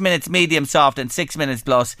 6 minutes medium soft, and 6 minutes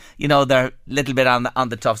plus, they're a little bit on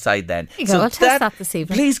the tough side then. I'll test that this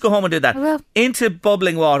evening. Please go home and do that. I will. Into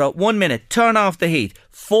bubbling water, 1 minute, turn off the heat.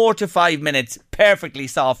 4 to 5 minutes, perfectly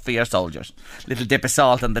soft for your soldiers. Little dip of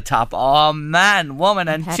salt on the top. Oh man, woman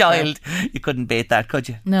and child. You couldn't beat that, could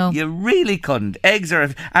you? No. You really couldn't. Eggs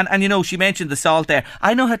are... And she mentioned the salt there.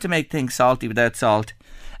 I know how to make things salty without salt.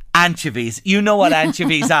 Anchovies. You know what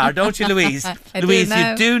anchovies are, don't you, Louise? Louise,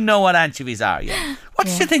 you do know what anchovies are, yeah. What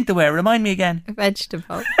did you think they were? Remind me again. A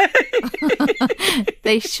vegetable.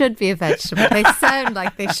 They should be a vegetable. They sound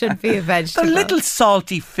like they should be a vegetable. They're little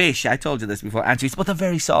salty fish. I told you this before, anchovies, but they're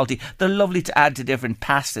very salty. They're lovely to add to different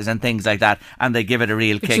pastas and things like that, and they give it a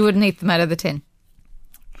real kick. But you wouldn't eat them out of the tin?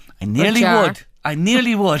 I nearly would. I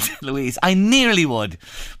nearly would, Louise. I nearly would.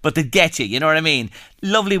 But they'd get you know what I mean?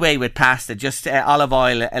 Lovely way with pasta. Just olive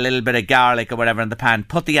oil, a little bit of garlic or whatever in the pan.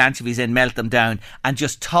 Put the anchovies in, melt them down, and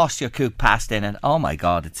just toss your cooked pasta in. And oh my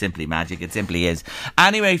God, it's simply magic. It simply is.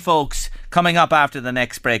 Anyway, folks, coming up after the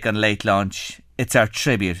next break on Late Lunch, it's our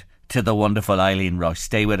tribute to the wonderful Eileen Rush.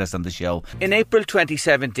 Stay with us on the show. In April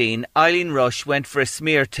 2017, Eileen Rush went for a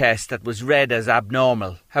smear test that was read as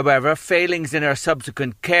abnormal. However, failings in her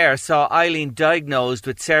subsequent care saw Eileen diagnosed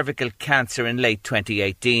with cervical cancer in late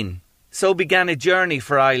 2018. So began a journey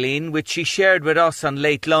for Eileen, which she shared with us on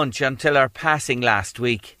Late Lunch until her passing last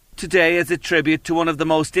week. Today is a tribute to one of the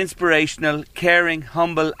most inspirational, caring,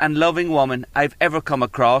 humble and loving women I've ever come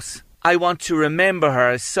across. I want to remember her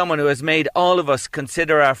as someone who has made all of us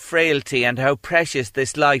consider our frailty and how precious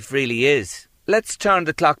this life really is. Let's turn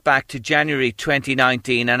the clock back to January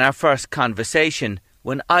 2019 and our first conversation,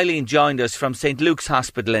 when Eileen joined us from St Luke's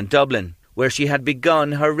Hospital in Dublin, where she had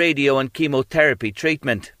begun her radio and chemotherapy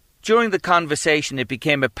treatment. During the conversation, it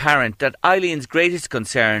became apparent that Eileen's greatest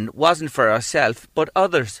concern wasn't for herself, but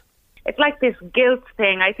others. It's like this guilt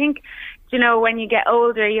thing. I think, you know, when you get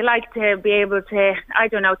older, you like to be able to, I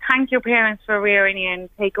don't know, thank your parents for rearing you and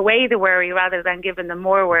take away the worry rather than giving them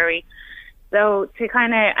more worry. So to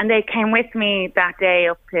kind of, and they came with me that day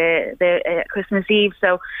up to the Christmas Eve,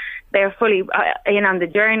 so they're fully in on the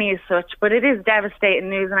journey as such. But it is devastating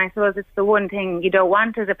news, and I suppose it's the one thing you don't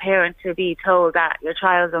want as a parent, to be told that your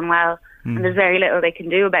child's unwell. And there's very little they can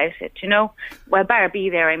do about it, you know. Well, better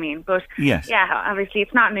be there, I mean. But yes. Yeah, obviously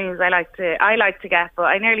it's not news I like to get, but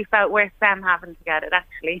I nearly felt worse them having to get it,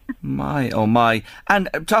 actually. My, oh my. And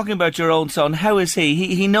talking about your own son, how is he?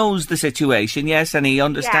 He knows the situation, yes, and he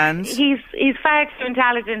understands? Yeah, he's far too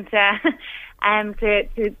intelligent to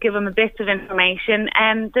give him a bit of information.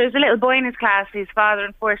 There's a little boy in his class whose father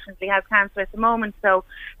unfortunately has cancer at the moment, so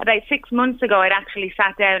about 6 months ago I'd actually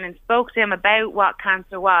sat down and spoke to him about what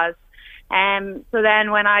cancer was. So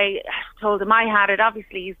then when I told him I had it,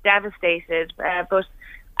 obviously he's devastated, but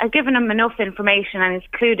I've given him enough information and he's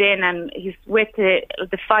clued in and he's with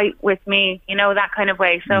the fight with me, you know, that kind of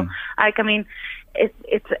way. So, I mean,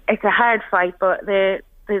 it's a hard fight, but the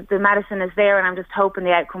medicine is there and I'm just hoping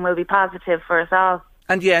the outcome will be positive for us all.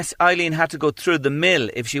 And yes, Eileen had to go through the mill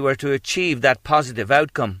if she were to achieve that positive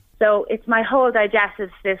outcome. So it's my whole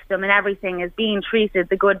digestive system and everything is being treated,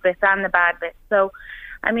 the good bits and the bad bits. So,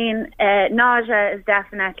 I mean, nausea is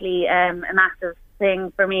definitely a massive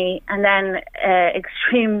thing for me, and then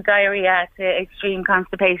extreme diarrhea to extreme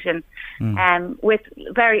constipation, with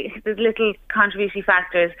there's little contributory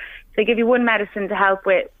factors. They give you one medicine to help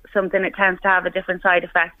with something, it tends to have a different side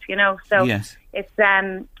effect, you know. So yes. It's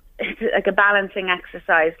like a balancing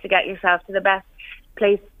exercise to get yourself to the best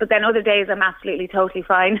place. But then other days I'm absolutely totally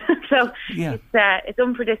fine. So yeah. It's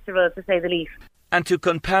unpredictable, to say the least. And to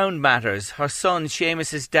compound matters, her son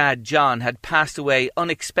Seamus's dad John had passed away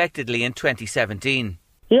unexpectedly in 2017.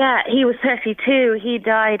 Yeah, he was 32. He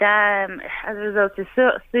died as a result of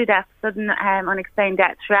SUDEP, sudden unexplained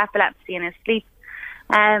death through epilepsy in his sleep.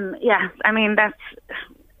 Yeah, I mean, I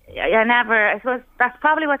suppose that's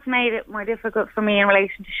probably what's made it more difficult for me in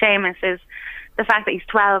relation to Seamus, is the fact that he's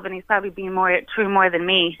 12 and he's probably been through more than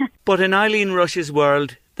me. But in Eileen Rush's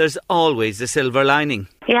world, there's always a silver lining.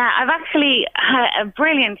 Yeah, I've actually had a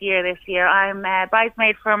brilliant year this year. I'm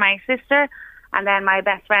bridesmaid for my sister, and then my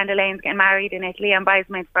best friend Elaine's getting married in Italy. I'm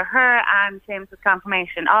bridesmaid for her, and James'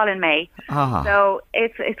 confirmation, all in May. So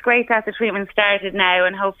it's great that the treatment started now,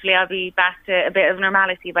 and hopefully I'll be back to a bit of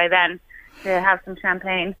normality by then to have some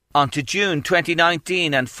champagne. On to June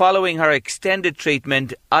 2019, and following her extended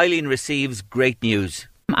treatment, Eileen receives great news.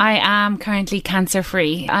 I am currently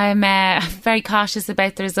cancer-free. I'm very cautious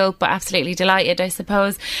about the result, but absolutely delighted, I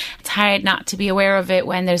suppose. It's hard not to be aware of it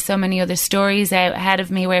when there's so many other stories out ahead of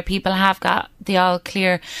me where people have got the all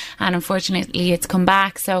clear and unfortunately it's come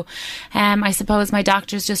back. So I suppose my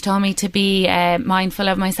doctors just told me to be mindful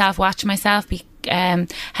of myself, watch myself, be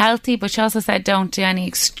healthy, but she also said don't do any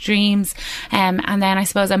extremes, and then I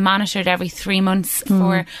suppose I'm monitored every 3 months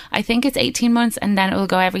for, I think it's 18 months, and then it will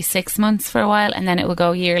go every 6 months for a while, and then it will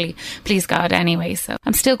go yearly, please God, anyway. So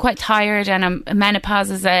I'm still quite tired, and menopause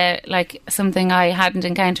is like something I hadn't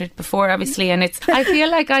encountered before, obviously, and I feel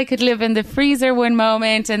like I could live in the freezer one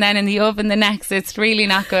moment and then in the oven the next. It's really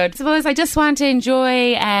not good. I suppose I just want to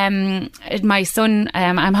enjoy my son.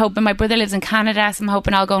 I'm hoping, my brother lives in Canada, so I'm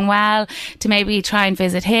hoping all going well, to maybe try and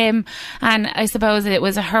visit him. And I suppose it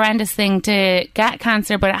was a horrendous thing to get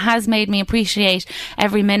cancer, but it has made me appreciate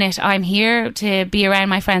every minute I'm here to be around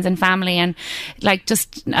my friends and family, and like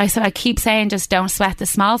just I keep saying, just don't sweat the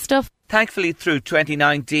small stuff. Thankfully, through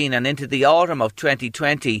 2019 and into the autumn of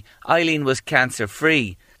 2020, Eileen was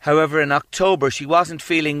cancer-free. However, in October, she wasn't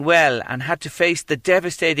feeling well and had to face the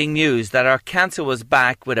devastating news that her cancer was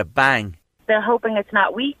back with a bang. They're hoping it's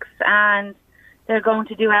not weeks, and they're going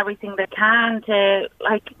to do everything they can to,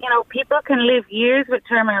 people can live years with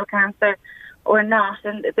terminal cancer or not,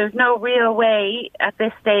 and there's no real way at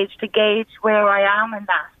this stage to gauge where I am in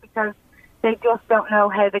that, because they just don't know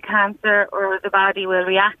how the cancer or the body will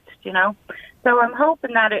react, So I'm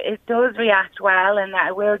hoping that it does react well and that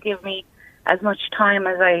it will give me as much time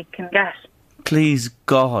as I can get. Please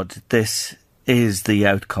God, this is the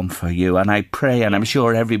outcome for you. And I pray, and I'm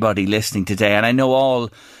sure everybody listening today, and I know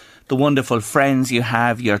all the wonderful friends you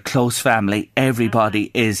have, your close family,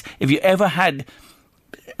 everybody is. If you ever had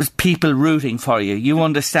people rooting for you, you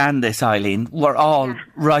understand this, Eileen. We're all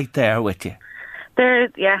right there with you.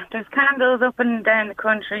 There's candles up and down the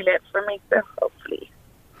country lit for me, so hopefully.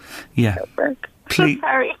 Yeah. Please.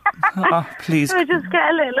 Sorry. Oh, please. I just get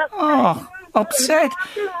a little upset.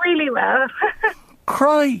 I'm doing really well.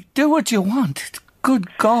 Cry. Do what you want. Good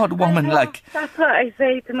God, woman, That's what I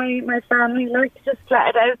say to my family, just let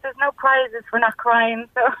it out. There's no prizes for not crying,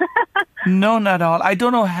 so... None at all. I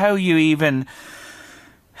don't know how you even...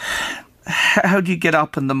 How do you get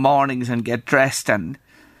up in the mornings and get dressed and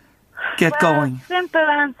get going? Simple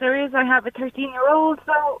answer is I have a 13-year-old,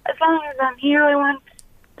 so as long as I'm here, I want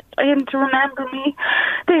him to remember me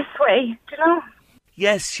this way,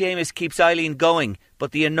 Yes, Seamus keeps Eileen going,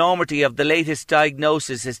 but the enormity of the latest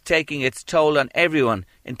diagnosis is taking its toll on everyone,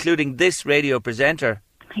 including this radio presenter.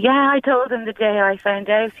 Yeah, I told him the day I found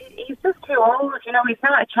out. He's just too old, he's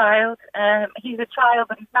not a child. He's a child,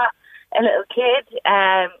 but he's not a little kid.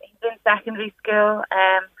 He's in secondary school.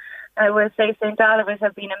 I will say St. Oliver's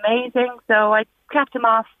have been amazing, so I kept him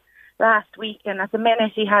off last week, and at the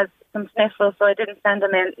minute he has some sniffles, so I didn't send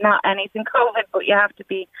him in. Not anything COVID, but you have to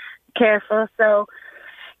be careful. So,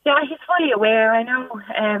 yeah, he's fully aware. I know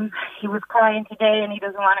he was crying today, and he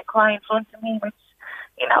doesn't want to cry in front of me, which,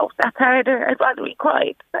 that's harder. I'd rather he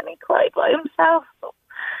cried than he cried by himself. So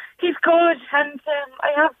he's good, and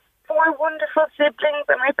I have 4 wonderful siblings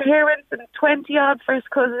and my parents and 20-odd first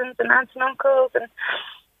cousins and aunts and uncles, and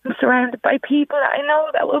I'm surrounded by people that I know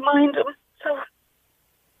that will mind him. So,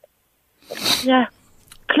 yeah,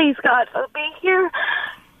 please God, I'll be here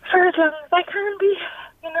for as long as I can be,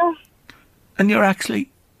 And you're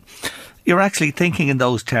actually thinking in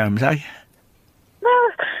those terms, eh?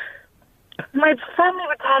 Well, my family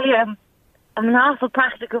would tell you I'm an awful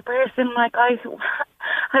practical person. I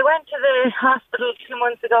went to the hospital 2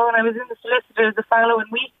 months ago, and I was in the solicitors the following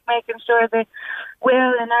week making sure the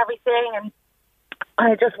will and everything, and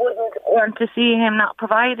I just wouldn't want to see him not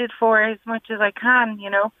provided for as much as I can,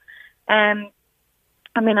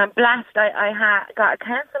 I'm blessed. I got a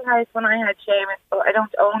council house when I had Seamus, but I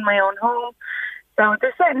don't own my own home. So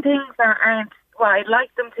there's certain things that aren't what I'd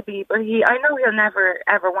like them to be, but I know he'll never,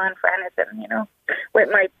 ever want for anything, with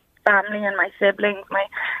my family and my siblings.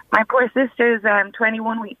 My poor sister's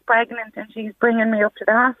 21 weeks pregnant, and she's bringing me up to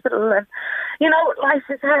the hospital, and life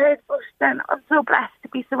is hard, but then I'm so blessed to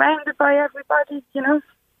be surrounded by everybody.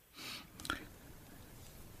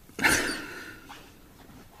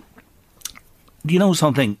 Do you know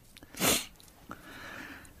something?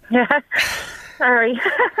 Yeah, sorry.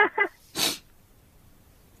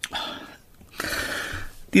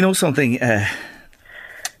 Do you know something?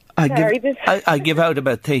 I give out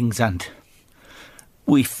about things, and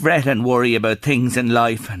we fret and worry about things in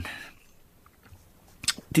life, and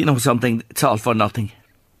do you know something? It's all for nothing.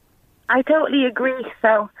 I totally agree.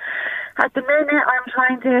 So at the minute I'm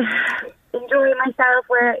trying to enjoy myself.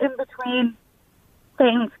 We're in between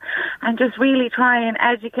things and just really try and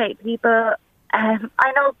educate people. I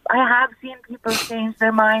know I have seen people change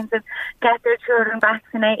their minds and get their children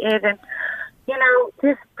vaccinated, and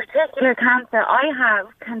this particular cancer I have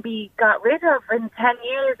can be got rid of in 10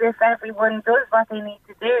 years if everyone does what they need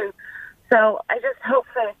to do. So I just hope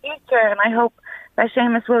for the future, and I hope that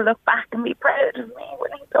Seamus will look back and be proud of me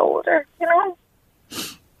when he's older,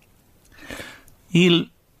 He'll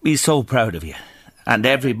be so proud of you. And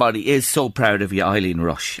everybody is so proud of you, Eileen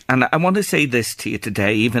Rush. And I want to say this to you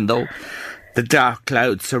today, even though the dark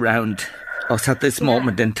clouds surround us at this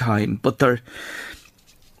moment in time. But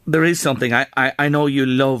there is something. I know you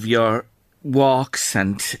love your walks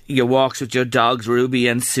and your walks with your dogs, Ruby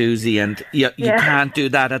and Susie, and you can't do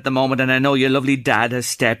that at the moment. And I know your lovely dad has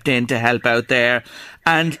stepped in to help out there.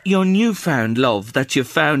 And your newfound love that you've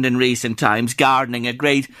found in recent times, gardening, a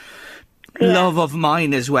great love of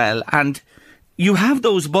mine as well. And you have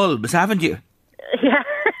those bulbs, haven't you? Yeah.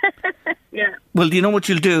 Yeah. Well, do you know what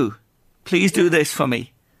you'll do? Please do this for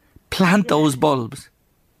me. Plant those bulbs.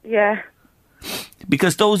 Yeah.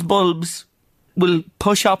 Because those bulbs will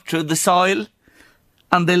push up through the soil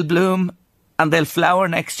and they'll bloom and they'll flower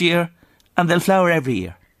next year and they'll flower every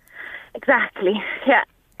year. Exactly, yeah.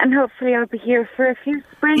 And hopefully I'll be here for a few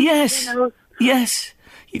springs. Yes, yes.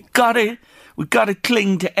 We've got to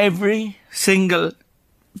cling to every single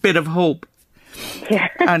bit of hope. Yeah.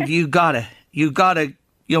 And you got it,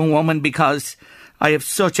 young woman, because I have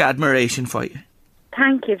such admiration for you.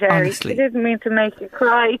 Thank you, Jerry. Honestly. I didn't mean to make you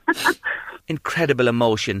cry. Incredible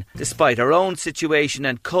emotion. Despite her own situation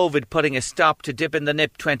and COVID putting a stop to Dip in the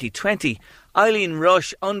Nip 2020, Eileen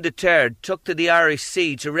Rush, undeterred, took to the Irish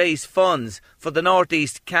Sea to raise funds for the North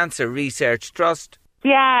East Cancer Research Trust.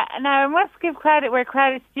 Yeah, now I must give credit where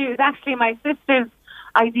credit's due. It was actually my sister's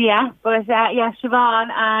idea, but Siobhan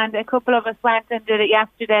and a couple of us went and did it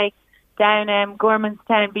yesterday down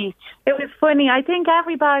Gormanstown Beach. It was funny. I think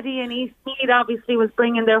everybody in East Meath obviously was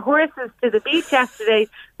bringing their horses to the beach yesterday.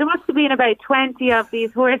 There must have been about 20 of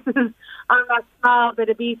these horses on that small bit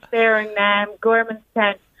of beach there in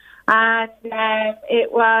Gormanstown. And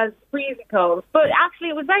it was freezing cold. But actually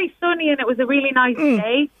it was very sunny and it was a really nice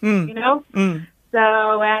day, you know. So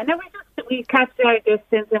no, we kept our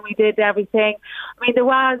distance and we did everything. I mean, there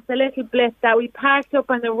was a little blip that we parked up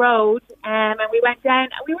on the road and we went down.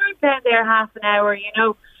 We weren't down there half an hour, you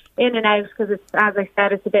know, in and out because, as I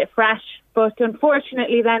said, it's a bit fresh. But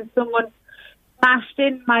unfortunately then someone smashed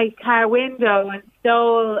in my car window and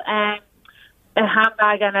stole a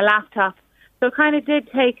handbag and a laptop. So it kind of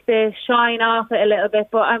did take the shine off it a little bit,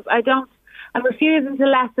 but I'm refusing to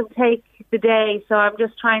let them take the day, so I'm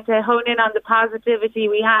just trying to hone in on the positivity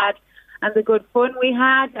we had and the good fun we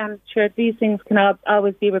had, and sure, these things can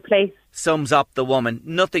always be replaced. Sums up the woman.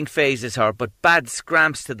 Nothing phases her but bad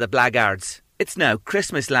scramps to the blackguards. It's now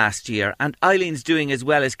Christmas last year and Eileen's doing as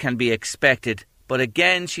well as can be expected, but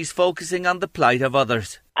again she's focusing on the plight of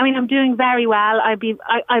others. I mean, I'm doing very well.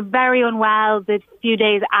 I'm very unwell the few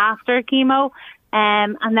days after chemo.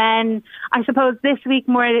 And then I suppose this week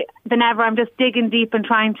more than ever, I'm just digging deep and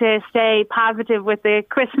trying to stay positive with the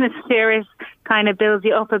Christmas spirit. Kind of builds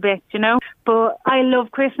you up a bit, you know. But I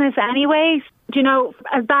love Christmas anyway. You know,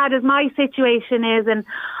 as bad as my situation is, and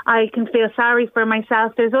I can feel sorry for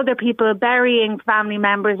myself, there's other people burying family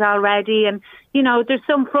members already. And, you know, there's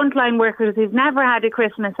some frontline workers who've never had a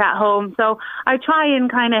Christmas at home. So I try and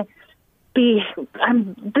kind of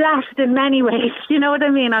I'm blessed in many ways, you know what I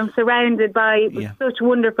mean? I'm surrounded by such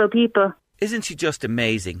wonderful people. Isn't she just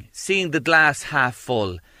amazing? Seeing the glass half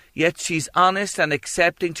full, yet she's honest and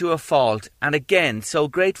accepting to a fault, and again, so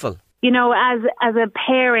grateful. You know, as a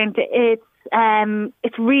parent,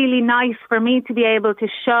 it's really nice for me to be able to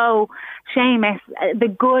show Seamus the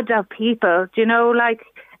good of people, do you know, like...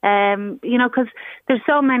 you know, because there's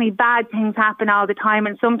so many bad things happen all the time,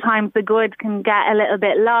 and sometimes the good can get a little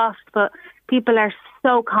bit lost, but people are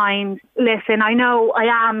so kind. Listen, I know I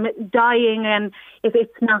am dying and if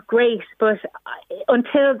it's not great, but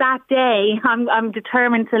until that day, I'm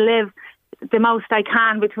determined to live the most I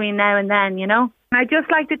can between now and then, you know. I'd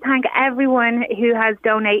just like to thank everyone who has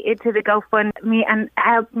donated to the GoFundMe and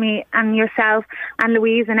helped me, and yourself and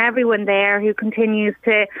Louise and everyone there who continues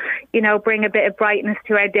to, you know, bring a bit of brightness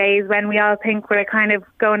to our days when we all think we're kind of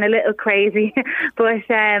going a little crazy. But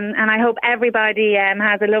and I hope everybody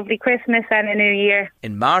has a lovely Christmas and a New Year.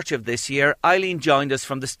 In March of this year, Eileen joined us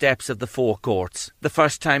from the steps of the forecourts. The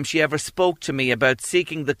first time she ever spoke to me about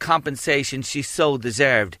seeking the compensation she so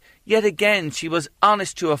deserved. Yet again, she was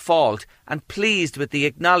honest to a fault and pleased with the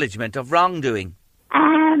acknowledgement of wrongdoing.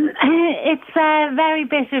 It's very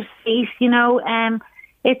bittersweet, you know.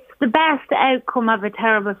 It's the best outcome of a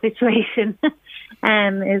terrible situation,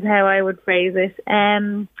 is how I would phrase it.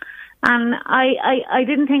 And I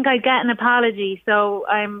didn't think I'd get an apology, so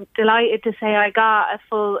I'm delighted to say I got a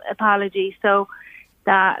full apology. So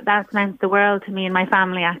that's meant the world to me and my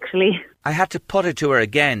family, actually. I had to put it to her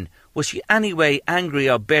again. Was she anyway angry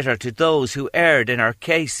or bitter to those who erred in her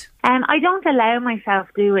case? I don't allow myself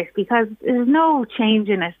to do it because there's no change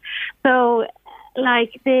in it. So, I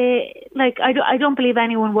don't believe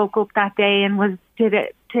anyone woke up that day and did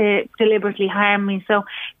it to deliberately harm me. So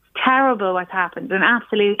it's terrible what's happened, and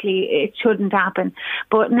absolutely it shouldn't happen.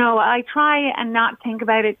 But no, I try and not think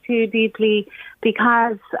about it too deeply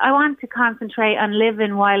because I want to concentrate on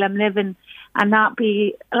living while I'm living. And not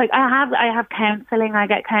be like I have counselling. I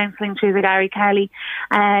get counselling through the Gary Kelly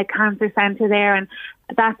Cancer Centre there, and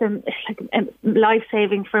that's life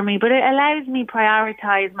saving for me. But it allows me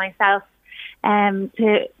prioritise myself.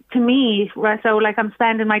 To me, so like I'm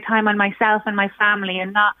spending my time on myself and my family,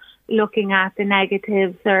 and not looking at the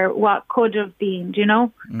negatives or what could have been, you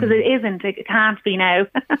know, because it isn't, it can't be now.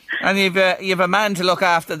 And you've a man to look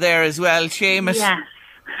after there as well, Seamus. Yes,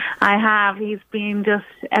 I have. He's been just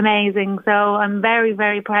amazing. So I'm very,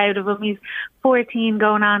 very proud of him. He's 14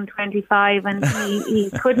 going on 25 and he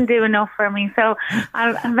couldn't do enough for me. So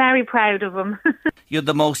I'm very proud of him. You're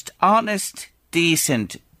the most honest,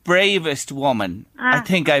 decent, bravest woman I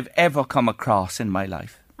think I've ever come across in my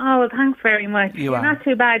life. Oh, well, thanks very much. You're not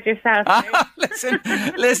too bad yourself.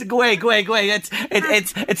 Listen, go away.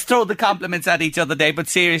 It's throw the compliments at each other day, but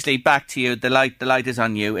seriously, back to you. The light is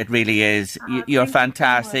on you. It really is. You're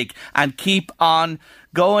fantastic, and keep on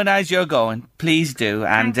going as you're going. Please do.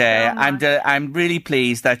 And I'm really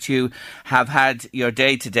pleased that you have had your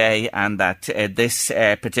day today, and that this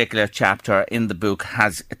particular chapter in the book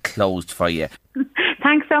has closed for you.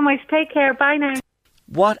 Thanks so much. Take care. Bye now.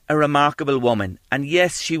 What a remarkable woman, and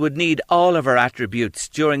yes, she would need all of her attributes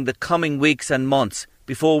during the coming weeks and months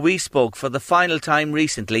before we spoke for the final time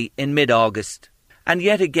recently in mid-August. And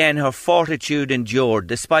yet again her fortitude endured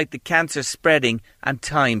despite the cancer spreading and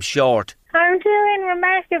time short. I'm doing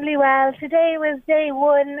remarkably well. Today was day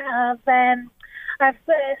one of, I've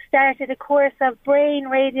started a course of brain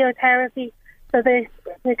radiotherapy, so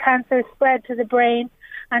the cancer spread to the brain,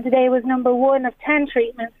 and today was number 1 of 10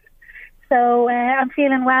 treatments. So I'm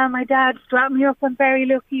feeling well. My dad's dropped me up. I'm very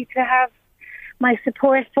lucky to have my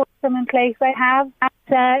support system in place I have.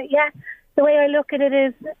 And, the way I look at it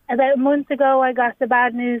is about a month ago I got the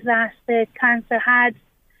bad news that the cancer had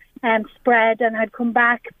spread and had come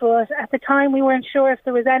back. But at the time we weren't sure if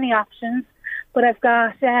there was any options. But I've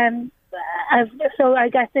got, so I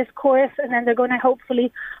get this course and then they're going to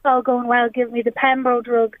hopefully, all going well, give me the Pembro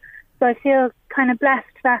drug. So I feel kind of blessed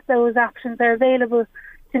that those options are available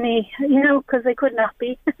to me, you know, because they could not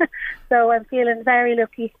be. So I'm feeling very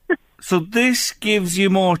lucky. So this gives you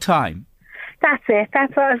more time? That's it.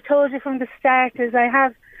 That's what I've told you from the start. Is I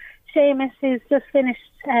have Seamus, who's just finished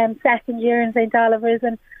second year in St. Oliver's,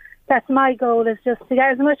 and that's my goal, is just to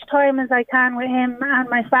get as much time as I can with him and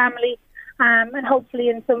my family, and hopefully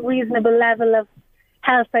in some reasonable level of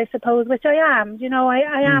health, I suppose, which I am. You know,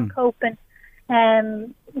 I am coping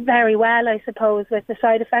very well, I suppose, with the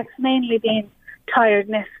side effects mainly being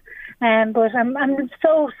tiredness, but I'm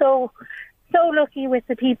so lucky with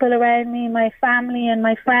the people around me, my family and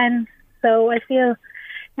my friends. So I feel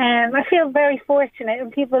very fortunate,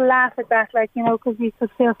 and people laugh at that, like, you know, because you could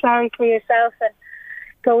feel sorry for yourself and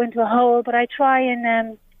go into a hole. But I try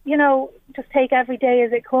and you know, just take every day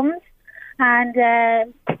as it comes,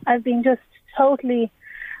 and I've been just totally,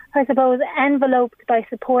 I suppose, enveloped by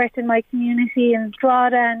support in my community in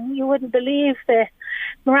Drogheda, and you wouldn't believe the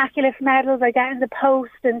miraculous medals I get in the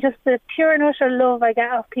post, and just the pure and utter love I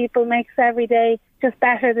get off people makes every day just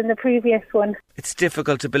better than the previous one. It's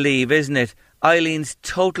difficult to believe, isn't it? Eileen's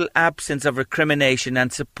total absence of recrimination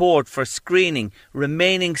and support for screening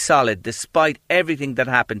remaining solid despite everything that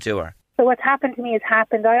happened to her. So what's happened to me has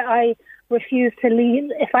happened. I refuse to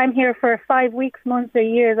leave. If I'm here for 5 weeks, months or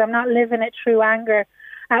years, I'm not living it through anger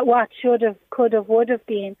at what should have, could have, would have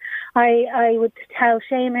been. I would tell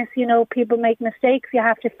Seamus, you know, people make mistakes, you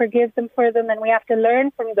have to forgive them for them, and we have to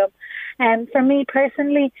learn from them. And for me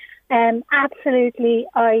personally, absolutely,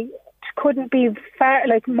 I couldn't be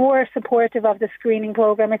more supportive of the screening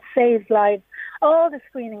program. It saves lives. All the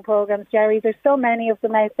screening programs, Jerry, there's so many of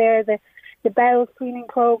them out there, the bowel screening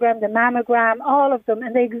program, the mammogram, all of them,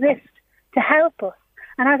 and they exist to help us.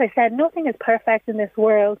 And as I said, nothing is perfect in this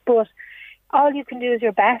world, but all you can do is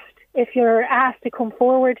your best. If you're asked to come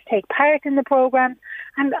forward, to take part in the programme.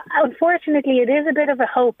 And unfortunately, it is a bit of a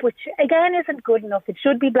hope, which again isn't good enough. It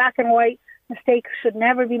should be black and white. Mistakes should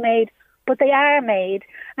never be made, but they are made.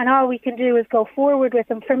 And all we can do is go forward with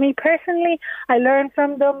them. For me personally, I learn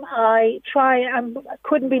from them. I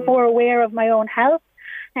couldn't be more aware of my own health.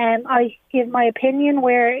 I give my opinion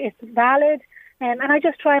where it's valid. And I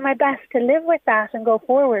just try my best to live with that and go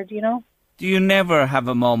forward, you know. Do you never have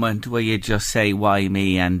a moment where you just say, why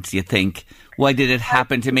me? And you think, why did it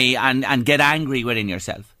happen to me? And get angry within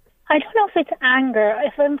yourself? I don't know if it's anger.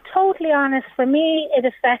 If I'm totally honest, for me, it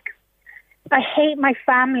affects, I hate my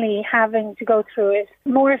family having to go through it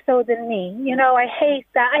more so than me. You know, I hate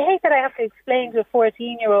that. I hate that I have to explain to a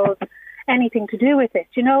 14-year-old anything to do with it.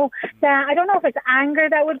 You know, that I don't know if it's anger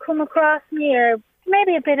that would come across me, or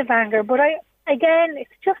maybe a bit of anger, but again,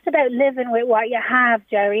 it's just about living with what you have,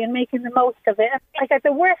 Jerry, and making the most of it. Like, at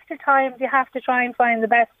the worst of times, you have to try and find the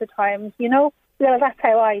best of times, you know? Well, that's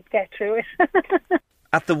how I get through it.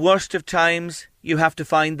 At the worst of times, you have to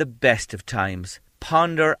find the best of times.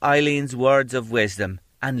 Ponder Eileen's words of wisdom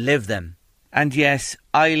and live them. And yes,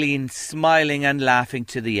 Eileen smiling and laughing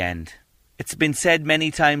to the end. It's been said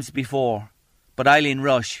many times before, but Eileen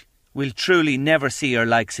Rush will truly never see her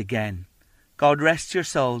likes again. God rest your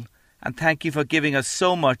soul, and thank you for giving us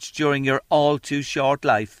so much during your all too short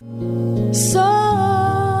life. Someday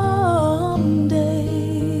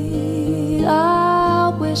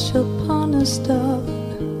I'll wish upon a star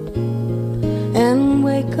and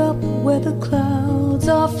wake up where the clouds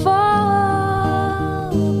are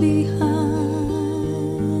far behind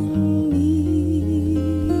me,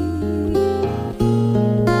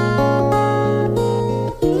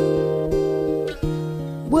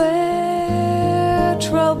 where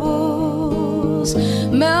troubles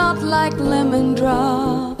melt like lemon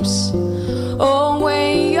drops, oh,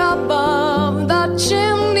 way above the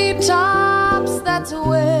chimney tops. That's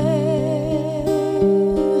where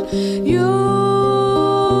you'll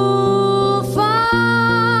find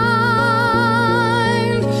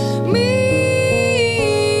me,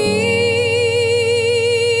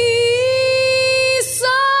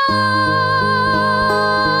 somewhere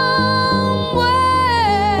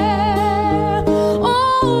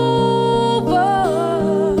over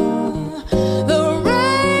the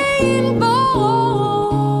rainbow.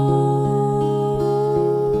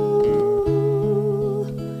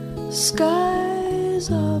 Skies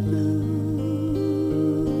are blue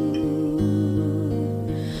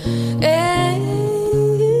and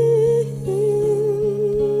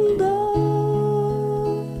the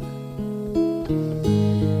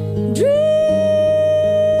dreams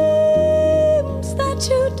that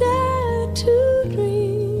you dare to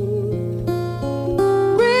dream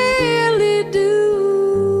really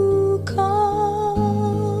do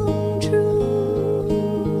come true.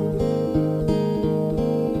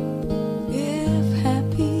 If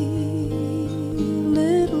happy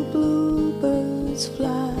little bluebirds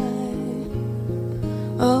fly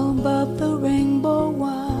above the rainbow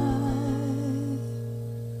wide,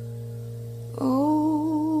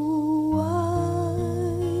 oh,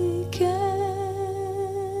 I can't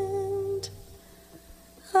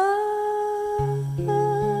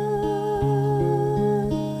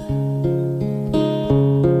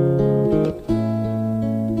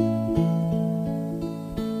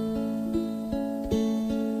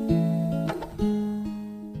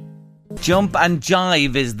Jump and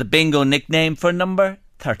Jive is the bingo nickname for number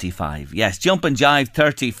 35. Yes, Jump and Jive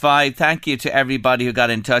 35. Thank you to everybody who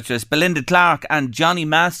got in touch with us. Belinda Clark and Johnny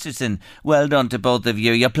Masterson, well done to both of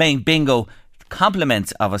you. You're playing bingo.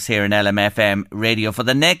 Compliments of us here in LMFM Radio for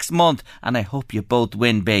the next month, and I hope you both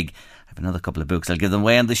win big. I have another couple of books I'll give them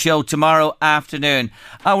away on the show tomorrow afternoon.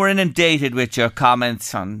 We're inundated with your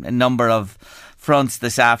comments on a number of fronts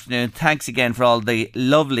this afternoon. Thanks again for all the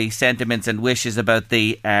lovely sentiments and wishes about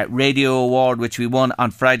the radio award which we won on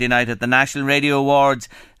Friday night at the National Radio Awards.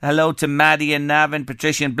 Hello to Maddie and Navan,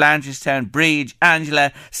 Patricia in Blanchardstown, Breege,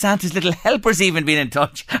 Angela, Santa's little helper's even been in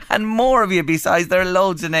touch, and more of you besides. There are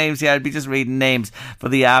loads of names here. I'd be just reading names for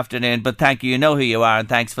the afternoon, but thank you. You know who you are, and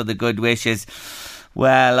thanks for the good wishes.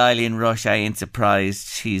 Well, Eileen Rush, I ain't surprised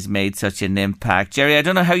she's made such an impact. Jerry, I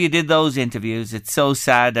don't know how you did those interviews. It's so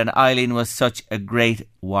sad, and Eileen was such a great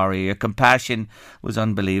warrior. Your compassion was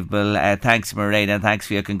unbelievable. Thanks, Mairead, and thanks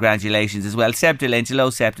for your congratulations as well. Septa Lynch,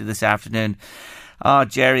 hello Septa this afternoon. Oh,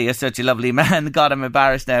 Jerry, you're such a lovely man. God, I'm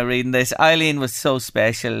embarrassed now reading this. Eileen was so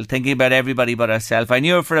special, thinking about everybody but herself. I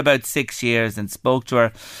knew her for about 6 years and spoke to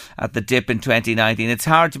her at the Dip in 2019. It's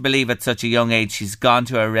hard to believe at such a young age she's gone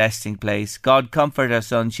to her resting place. God comfort her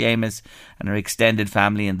son Seamus and her extended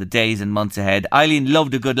family in the days and months ahead. Eileen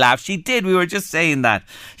loved a good laugh. She did, we were just saying that.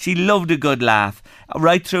 She loved a good laugh.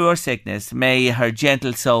 Right through her sickness, may her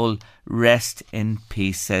gentle soul rest in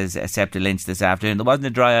peace, says Septa Lynch this afternoon. There wasn't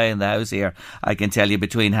a dry eye in the house here, I can tell you,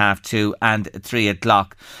 between 2:30 and 3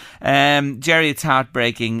 o'clock. Jerry, it's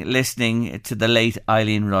heartbreaking listening to the late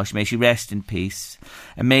Eileen Rush. May she rest in peace.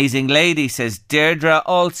 Amazing lady, says Deirdre,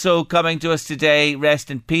 also coming to us today. Rest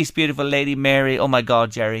in peace, beautiful lady Mary. Oh my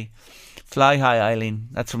God, Jerry. Fly high, Eileen.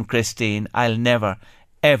 That's from Christine. I'll never,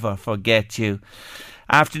 ever forget you.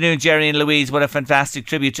 Afternoon, Jerry and Louise. What a fantastic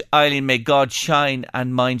tribute to Eileen. May God shine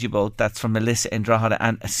and mind you both. That's from Melissa in Drogheda,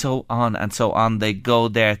 and so on they go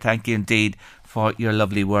there. Thank you indeed for your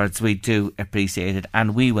lovely words. We do appreciate it,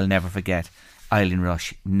 and we will never forget Eileen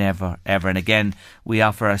Rush. Never, ever. And again, we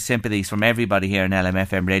offer our sympathies from everybody here in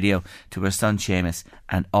LMFM Radio to her son Seamus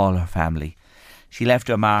and all her family. She left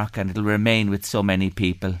her mark, and it'll remain with so many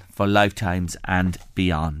people for lifetimes and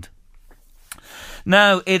beyond.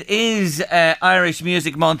 Now, it is Irish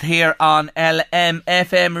Music Month here on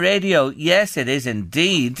LMFM Radio. Yes, it is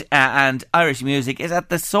indeed. And Irish music is at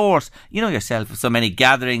the source, you know yourself, of so many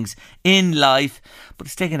gatherings in life. But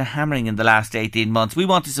it's taken a hammering in the last 18 months. We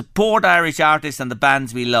want to support Irish artists and the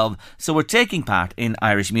bands we love. So we're taking part in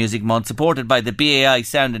Irish Music Month, supported by the BAI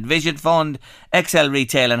Sound and Vision Fund, XL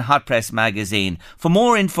Retail and Hot Press Magazine. For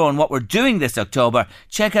more info on what we're doing this October,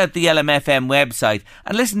 check out the LMFM website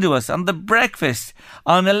and listen to us on The Breakfast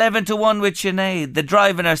on 11 to 1 with Sinead, The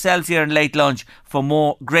Drive and ourselves here in Late Lunch for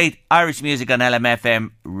more great Irish music on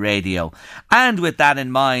LMFM Radio. And with that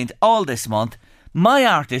in mind, all this month, my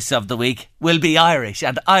artists of the week will be Irish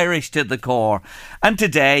and Irish to the core. And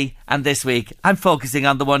today and this week, I'm focusing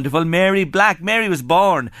on the wonderful Mary Black. Mary was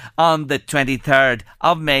born on the 23rd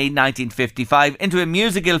of May 1955 into a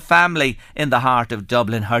musical family in the heart of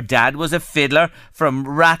Dublin. Her dad was a fiddler from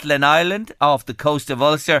Rathlin Island off the coast of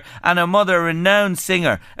Ulster, and her mother a renowned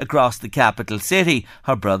singer across the capital city.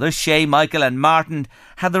 Her brothers, Shay, Michael and Martin,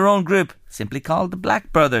 had their own group, simply called the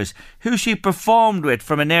Black Brothers, who she performed with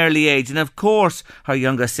from an early age. And of course, her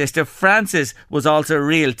younger sister Frances was also a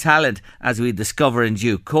real talent, as we discover in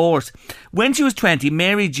due course. When she was 20,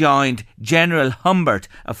 Mary joined General Humbert,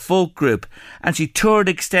 a folk group, and she toured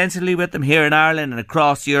extensively with them here in Ireland and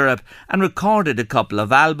across Europe and recorded a couple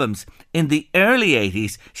of albums. In the early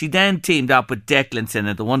 80s, she then teamed up with Declan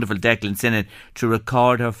Sinnott, the wonderful Declan Sinnott, to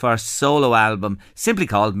record her first solo album, simply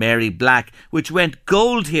called Mary Black, which went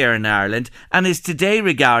gold here in Ireland and is today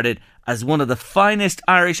regarded as one of the finest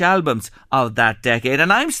Irish albums of that decade.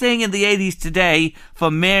 And I'm staying in the 80s today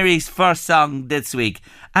for Mary's first song this week,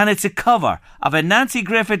 and it's a cover of a Nancy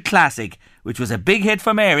Griffith classic, which was a big hit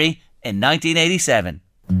for Mary in 1987.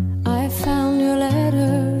 I found your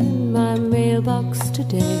letter in my mailbox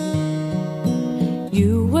today.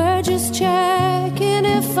 You were just checking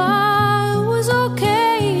if I was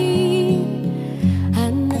okay.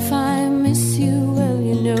 And if I miss you, well,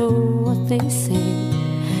 you know what they say.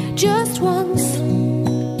 Just once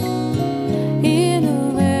in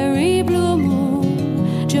a very blue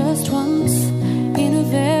moon. Just once in a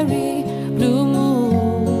very blue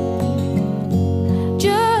moon.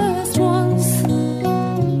 Just once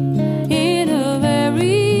in a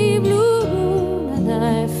very blue moon. And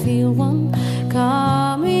I feel one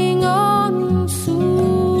coming on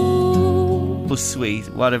soon. Oh, sweet.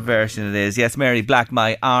 What a version it is. Yes, Mary Black,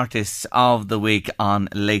 my artists of the week on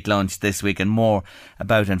Late Lunch this week, and more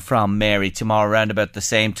about and from Mary tomorrow around about the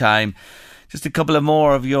same time. Just a couple of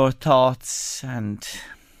more of your thoughts and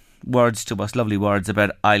words to us, lovely words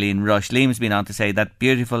about Eileen Rush. Liam's been on to say that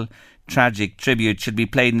beautiful, tragic tribute should be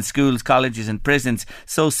played in schools, colleges and prisons.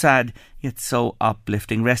 So sad, yet so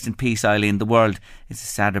uplifting. Rest in peace, Eileen. The world is a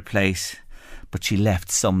sadder place, but she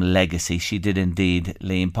left some legacy. She did indeed,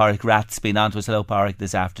 Liam. Pádraig Rath's been on to us. Hello, Pádraig,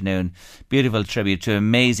 this afternoon. Beautiful tribute to an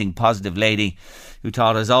amazing, positive lady who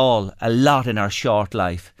taught us all a lot in her short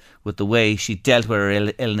life with the way she dealt with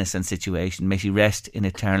her illness and situation. May she rest in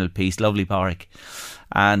eternal peace. Lovely, Pádraig.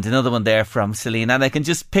 And another one there from Selena. And I can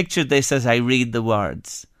just picture this as I read the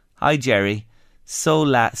words. Hi, Jerry. So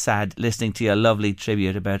sad listening to your lovely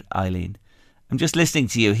tribute about Eileen. I'm just listening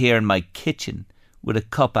to you here in my kitchen with a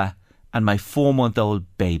cuppa and my 4-month-old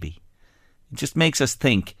baby. It just makes us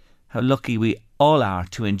think how lucky we all are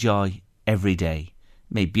to enjoy every day.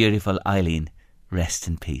 May beautiful Eileen rest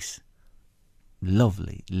in peace.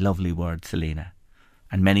 Lovely, lovely words, Selena.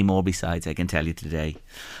 And many more besides, I can tell you today.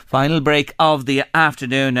 Final break of the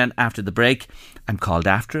afternoon, and after the break, I'm called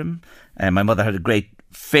after him. My mother had a great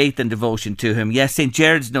faith and devotion to him. Yes, St.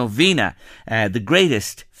 Gerard's Novena, the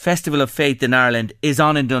greatest festival of faith in Ireland, is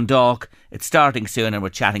on in Dundalk. It's starting soon and we're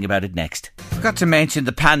chatting about it next. Forgot to mention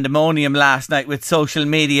the pandemonium last night with social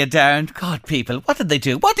media down. God, people, what did they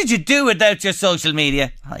do? What did you do without your social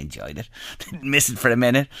media? I enjoyed it. Didn't miss it for a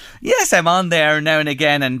minute. Yes, I'm on there now and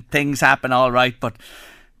again and things happen all right, but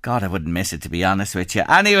God, I wouldn't miss it, to be honest with you.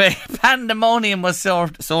 Anyway, pandemonium was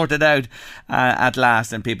sorted out at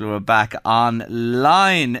last and people were back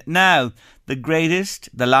online. Now, the greatest,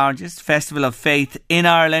 the largest festival of faith in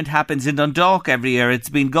Ireland happens in Dundalk every year. It's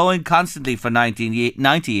been going constantly for 90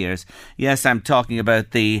 years. Yes, I'm talking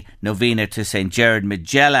about the Novena to St. Gerard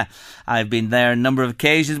Majella. I've been there a number of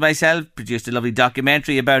occasions myself, produced a lovely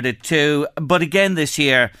documentary about it too. But again this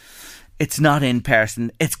year, it's not in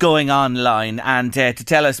person, it's going online. And to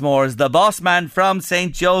tell us more is the boss man from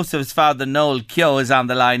St. Joseph's, Father Noel Keogh, is on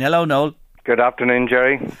the line. Hello, Noel. Good afternoon,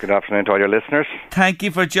 Jerry. Good afternoon to all your listeners. Thank you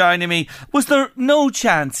for joining me. Was there no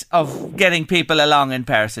chance of getting people along in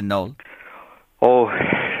person, Noel? Oh,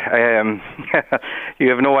 You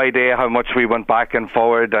have no idea how much we went back and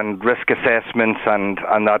forward and risk assessments and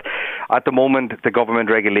that. At the moment, the government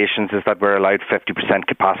regulations is that we're allowed 50%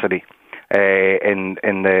 capacity in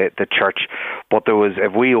the church. But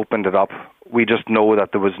if we opened it up, we just know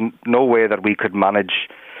that there was no way that we could manage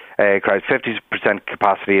crowd. 50%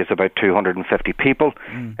 capacity is about 250 people,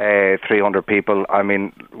 300 people. I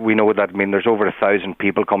mean, we know that. I mean, there's over 1,000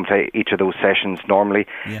 people come to each of those sessions normally,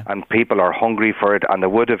 and people are hungry for it, and they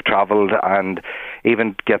would have travelled, and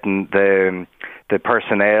even getting the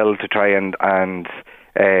personnel to try and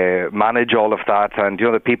manage all of that, and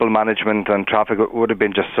the people management and traffic would have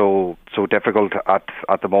been just so difficult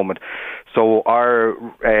at the moment. So our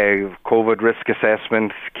COVID risk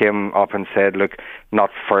assessment came up and said, look, not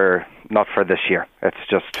for this year. It's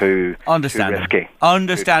just too risky.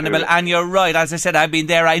 Understandable. And you're right. As I said, I've been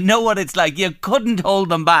there. I know what it's like. You couldn't hold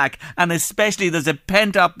them back, and especially there's a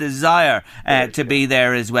pent-up desire to be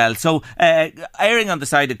there as well. So erring on the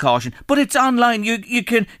side of caution. But it's online.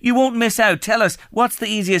 You won't miss out. Tell us, what's the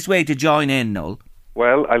easiest way to join in, Noel?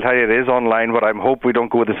 Well, I'll tell you, it is online, but I hope we don't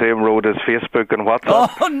go the same road as Facebook and WhatsApp.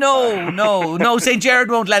 Oh, no. St. Gerard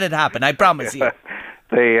won't let it happen, I promise you.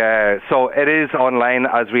 So it is online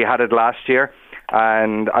as we had it last year.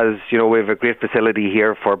 And as you know, we have a great facility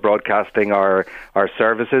here for broadcasting our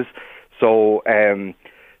services. So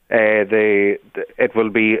it will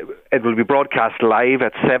be broadcast live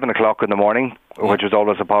at 7:00 in the morning, which is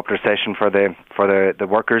always a popular session for the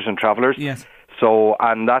workers and travellers. Yes. So,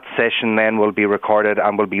 and that session then will be recorded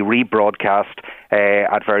and will be rebroadcast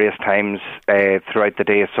at various times throughout the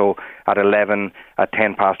day. So at 11, at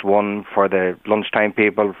 1:10 for the lunchtime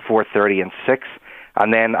people, 4:30 and 6.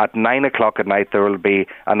 And then at 9:00 at night there will be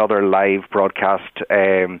another live broadcast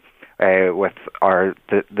with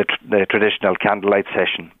the traditional candlelight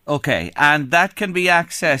session. Okay, and that can be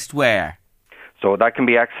accessed where? So that can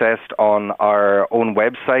be accessed on our own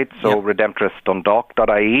website, so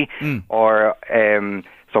redemptoristdundalk.ie, or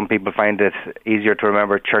some people find it easier to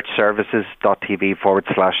remember,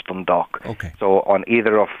 churchservices.tv/Dundalk. Okay. So on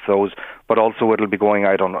either of those, but also it'll be going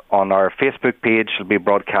out on our Facebook page. It'll be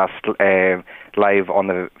broadcast live on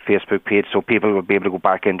the Facebook page, so people will be able to go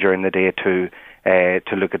back in during the day to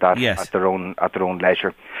look at that at their own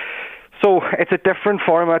leisure. So it's a different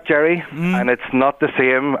format, Jerry, and it's not the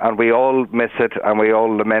same, and we all miss it, and we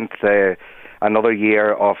all lament another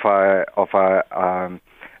year of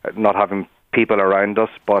not having people around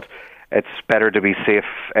us, but it's better to be safe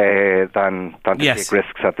than to take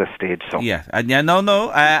risks at this stage. So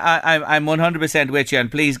I'm 100% with you,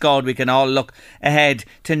 and please God, we can all look ahead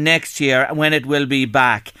to next year when it will be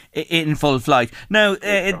back in full flight. Now,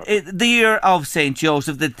 the year of St.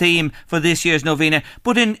 Joseph, the theme for this year's novena,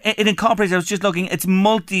 but it incorporates, I was just looking, it's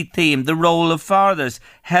multi-theme, the role of fathers,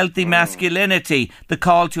 healthy masculinity, the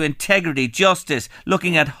call to integrity, justice,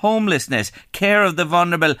 looking at homelessness, care of the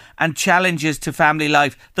vulnerable, and challenges to family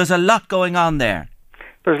life. There's a lot going on there.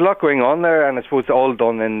 There's a lot going on there, and I suppose all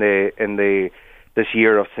done in this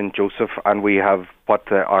year of St. Joseph, and we have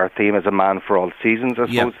what our theme is, a man for all seasons. I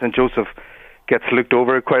suppose St. Joseph gets looked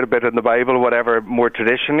over quite a bit in the Bible, whatever more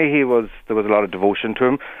traditionally there was a lot of devotion to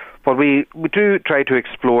him, but we do try to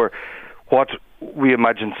explore what we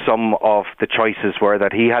imagine some of the choices were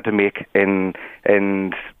that he had to make in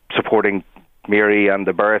supporting Mary and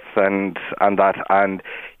the birth and that, and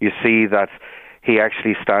you see that he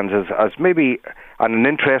actually stands as maybe an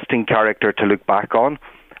interesting character to look back on.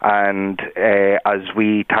 And as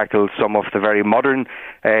we tackle some of the very modern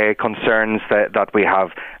concerns that we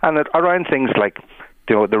have, and around things like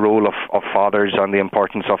the role of fathers and the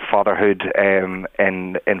importance of fatherhood in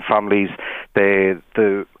families,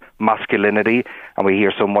 the masculinity, and we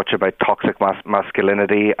hear so much about toxic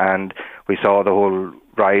masculinity, and we saw the whole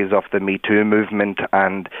rise of the Me Too movement,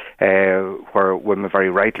 and where women very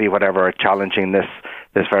rightly, whatever, are challenging this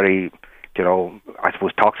very, I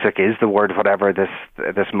suppose toxic is the word, whatever, this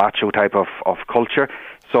macho type of culture.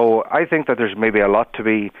 So I think that there's maybe a lot to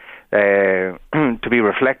be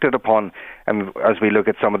reflected upon, as we look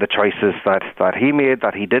at some of the choices that he made,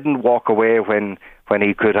 that he didn't walk away when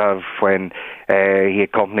he could have, when he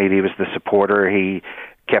accompanied, he was the supporter, he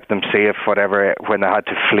kept them safe, whatever, when they had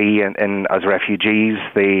to flee in as refugees,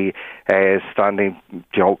 they standing,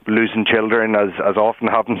 losing children, as often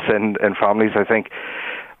happens in families. I think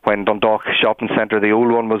when Dundalk Shopping Centre, the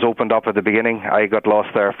old one, was opened up at the beginning, I got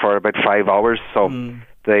lost there for about 5 hours. So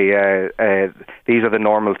these are the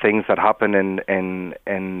normal things that happen in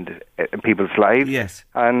people's lives. Yes.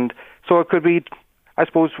 And so it could be, I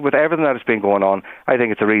suppose with everything that has been going on, I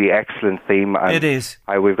think it's a really excellent theme. And it is.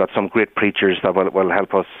 We've got some great preachers that will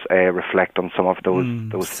help us reflect on some of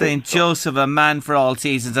those St. Joseph, a man for all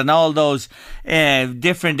seasons, and all those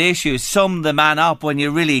different issues sum the man up when you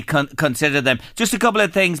really consider them. Just a couple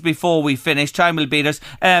of things before we finish. Time will beat us.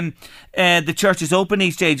 The church is open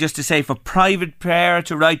each day, just to say, for private prayer,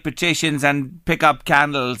 to write petitions and pick up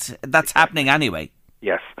candles. That's happening anyway.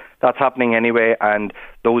 Yes, that's happening anyway, and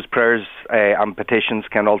those prayers and petitions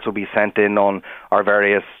can also be sent in on our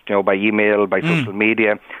various, by email, by social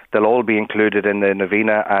media. They'll all be included in the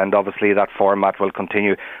novena, and obviously that format will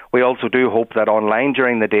continue. We also do hope that online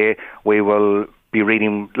during the day we will be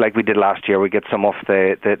reading like we did last year. We get some of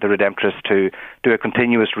the Redemptorists to do a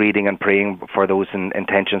continuous reading and praying for those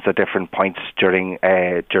intentions at different points during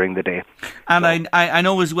the day. And I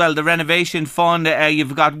know as well the renovation fund,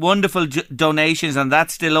 you've got wonderful donations, and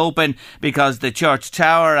that's still open because the church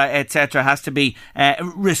tower, etc., has to be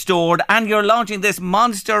restored. And you're launching this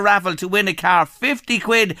monster raffle to win a car, 50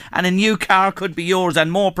 quid, and a new car could be yours,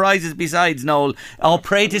 and more prizes besides, Noel. Oh,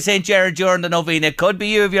 pray to St. Gerard during the novena. It could be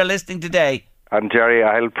you if you're listening today. And Jerry,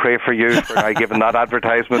 I'll pray for you for giving that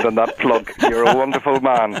advertisement and that plug. You're a wonderful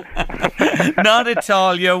man. Not at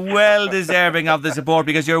all. You're well deserving of the support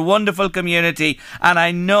because you're a wonderful community. And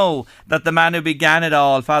I know that the man who began it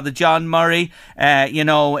all, Father John Murray, in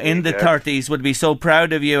the 30s, would be so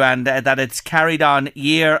proud of you, and that it's carried on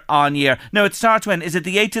year. Now, it starts when? Is it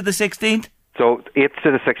the 8th to the 16th? So, 8th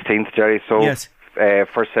to the 16th, Jerry. So, yes.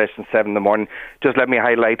 First session 7 in the morning. Just let me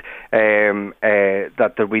highlight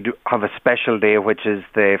that we do have a special day, which is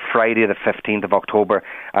the Friday the 15th of October,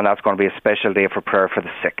 and that's going to be a special day for prayer for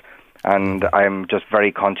the sick. And I'm just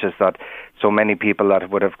very conscious that so many people that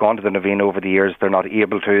would have gone to the novena over the years, they're not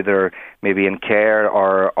able to. They're maybe in care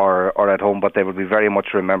or at home, but they will be very much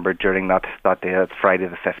remembered during that day. That's Friday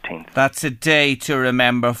the 15th. That's a day to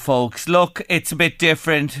remember, folks. Look, it's a bit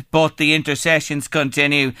different, but the intercessions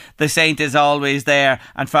continue. The saint is always there,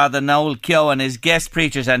 and Father Noel Keogh and his guest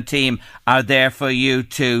preachers and team are there for you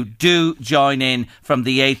to do join in from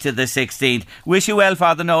the 8th to the 16th. Wish you well,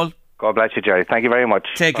 Father Noel. God bless you, Jerry. Thank you very much.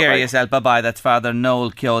 Take care of yourself. Bye-bye. That's Father Noel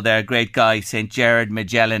Keogh there. Great guy. St. Gerard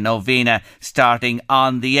Magellan novena starting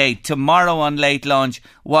on the 8th. Tomorrow on Late Lunch,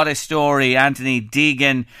 what a story. Anthony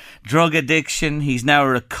Deegan, drug addiction. He's now a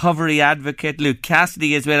recovery advocate. Luke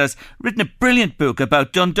Cassidy is with us. Written a brilliant book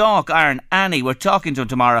about Dundalk, Iron Annie. We're talking to him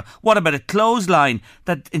tomorrow. What about a clothesline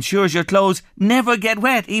that ensures your clothes never get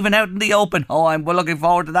wet, even out in the open? Oh, I'm looking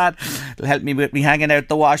forward to that. It'll help me with me hanging out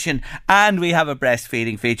the washing. And we have a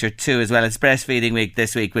breastfeeding feature too, as well as Breastfeeding Week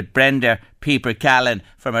this week with Brenda Pieper Callan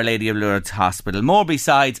from Our Lady of Lourdes Hospital. More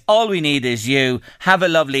besides. All we need is you. Have a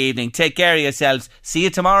lovely evening. Take care of yourselves. See you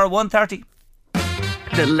tomorrow 1:30.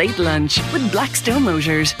 The Late Lunch with Blackstone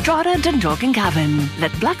Motors, Drogheda, Dundalk and Cavan.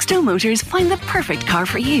 Let Blackstone Motors find the perfect car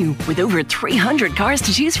for you. With over 300 cars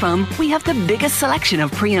to choose from, we have the biggest selection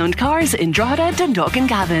of pre-owned cars in Drogheda, Dundalk and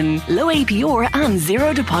Cavan. Low APR and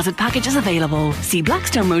zero deposit packages available. See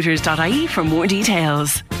blackstonemotors.ie for more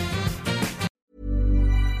details.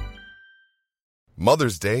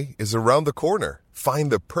 Mother's Day is around the corner.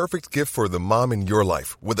 Find the perfect gift for the mom in your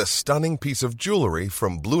life with a stunning piece of jewelry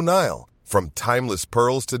from Blue Nile. From timeless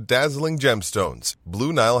pearls to dazzling gemstones,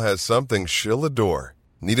 Blue Nile has something she'll adore.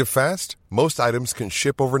 Need it fast? Most items can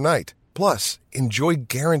ship overnight. Plus, enjoy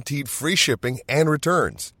guaranteed free shipping and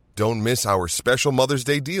returns. Don't miss our special Mother's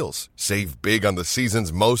Day deals. Save big on the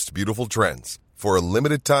season's most beautiful trends. For a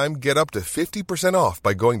limited time, get up to 50% off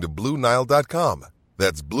by going to BlueNile.com.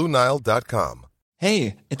 That's BlueNile.com.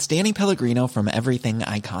 Hey, it's Danny Pellegrino from Everything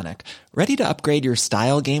Iconic. Ready to upgrade your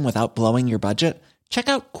style game without blowing your budget? Check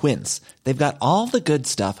out Quince. They've got all the good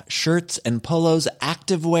stuff, shirts and polos,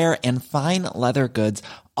 activewear, and fine leather goods,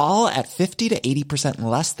 all at 50 to 80%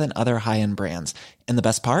 less than other high-end brands. And the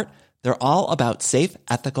best part? They're all about safe,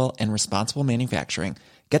 ethical, and responsible manufacturing.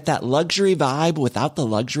 Get that luxury vibe without the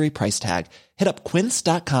luxury price tag. Hit up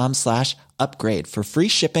quince.com/upgrade for free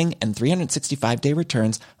shipping and 365-day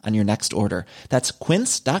returns on your next order. That's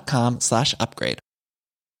quince.com/upgrade.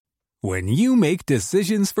 When you make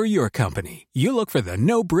decisions for your company, you look for the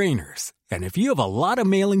no-brainers. And if you have a lot of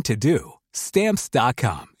mailing to do,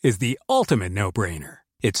 Stamps.com is the ultimate no-brainer.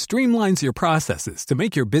 It streamlines your processes to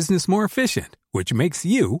make your business more efficient, which makes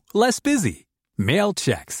you less busy. Mail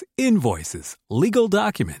checks, invoices, legal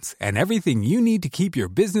documents, and everything you need to keep your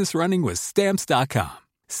business running with Stamps.com.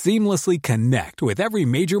 Seamlessly connect with every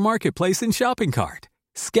major marketplace and shopping cart.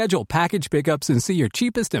 Schedule package pickups and see your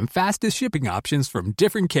cheapest and fastest shipping options from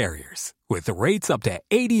different carriers. With rates up to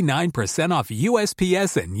 89% off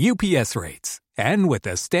USPS and UPS rates. And with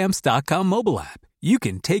the Stamps.com mobile app, you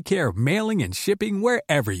can take care of mailing and shipping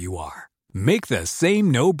wherever you are. Make the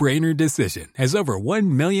same no-brainer decision as over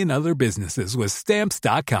 1 million other businesses with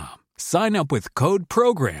Stamps.com. Sign up with code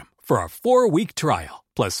PROGRAM for a 4-week trial,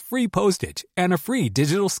 plus free postage and a free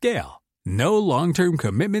digital scale. No long-term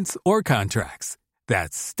commitments or contracts.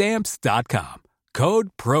 That's Stamps.com. Code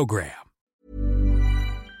PROGRAM.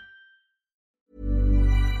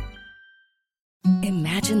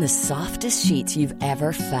 Imagine the softest sheets you've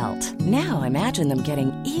ever felt. Now imagine them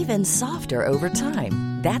getting even softer over time.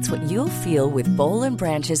 That's what you'll feel with Boll &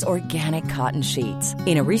 Branch's organic cotton sheets.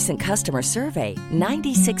 In a recent customer survey,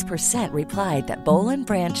 96% replied that Boll &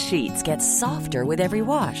 Branch sheets get softer with every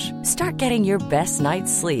wash. Start getting your best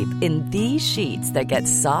night's sleep in these sheets that get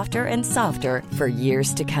softer and softer for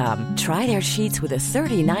years to come. Try their sheets with a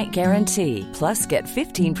 30-night guarantee. Plus, get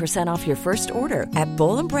 15% off your first order at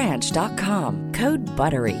bollandbranch.com. Code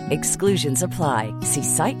BUTTERY. Exclusions apply. See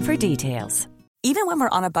site for details. Even when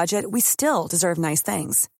we're on a budget, we still deserve nice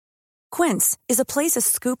things. Quince is a place to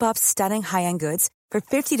scoop up stunning high-end goods for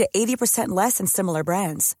 50 to 80% less than similar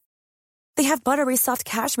brands. They have buttery soft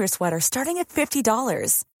cashmere sweaters starting at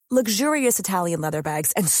 $50, luxurious Italian leather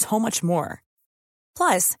bags, and so much more.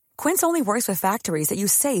 Plus, Quince only works with factories that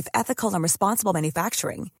use safe, ethical, and responsible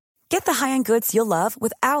manufacturing. Get the high-end goods you'll love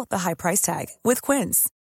without the high price tag with Quince.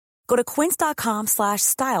 Go to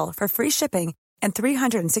quince.com/style for free shipping and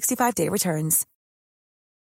 365-day returns.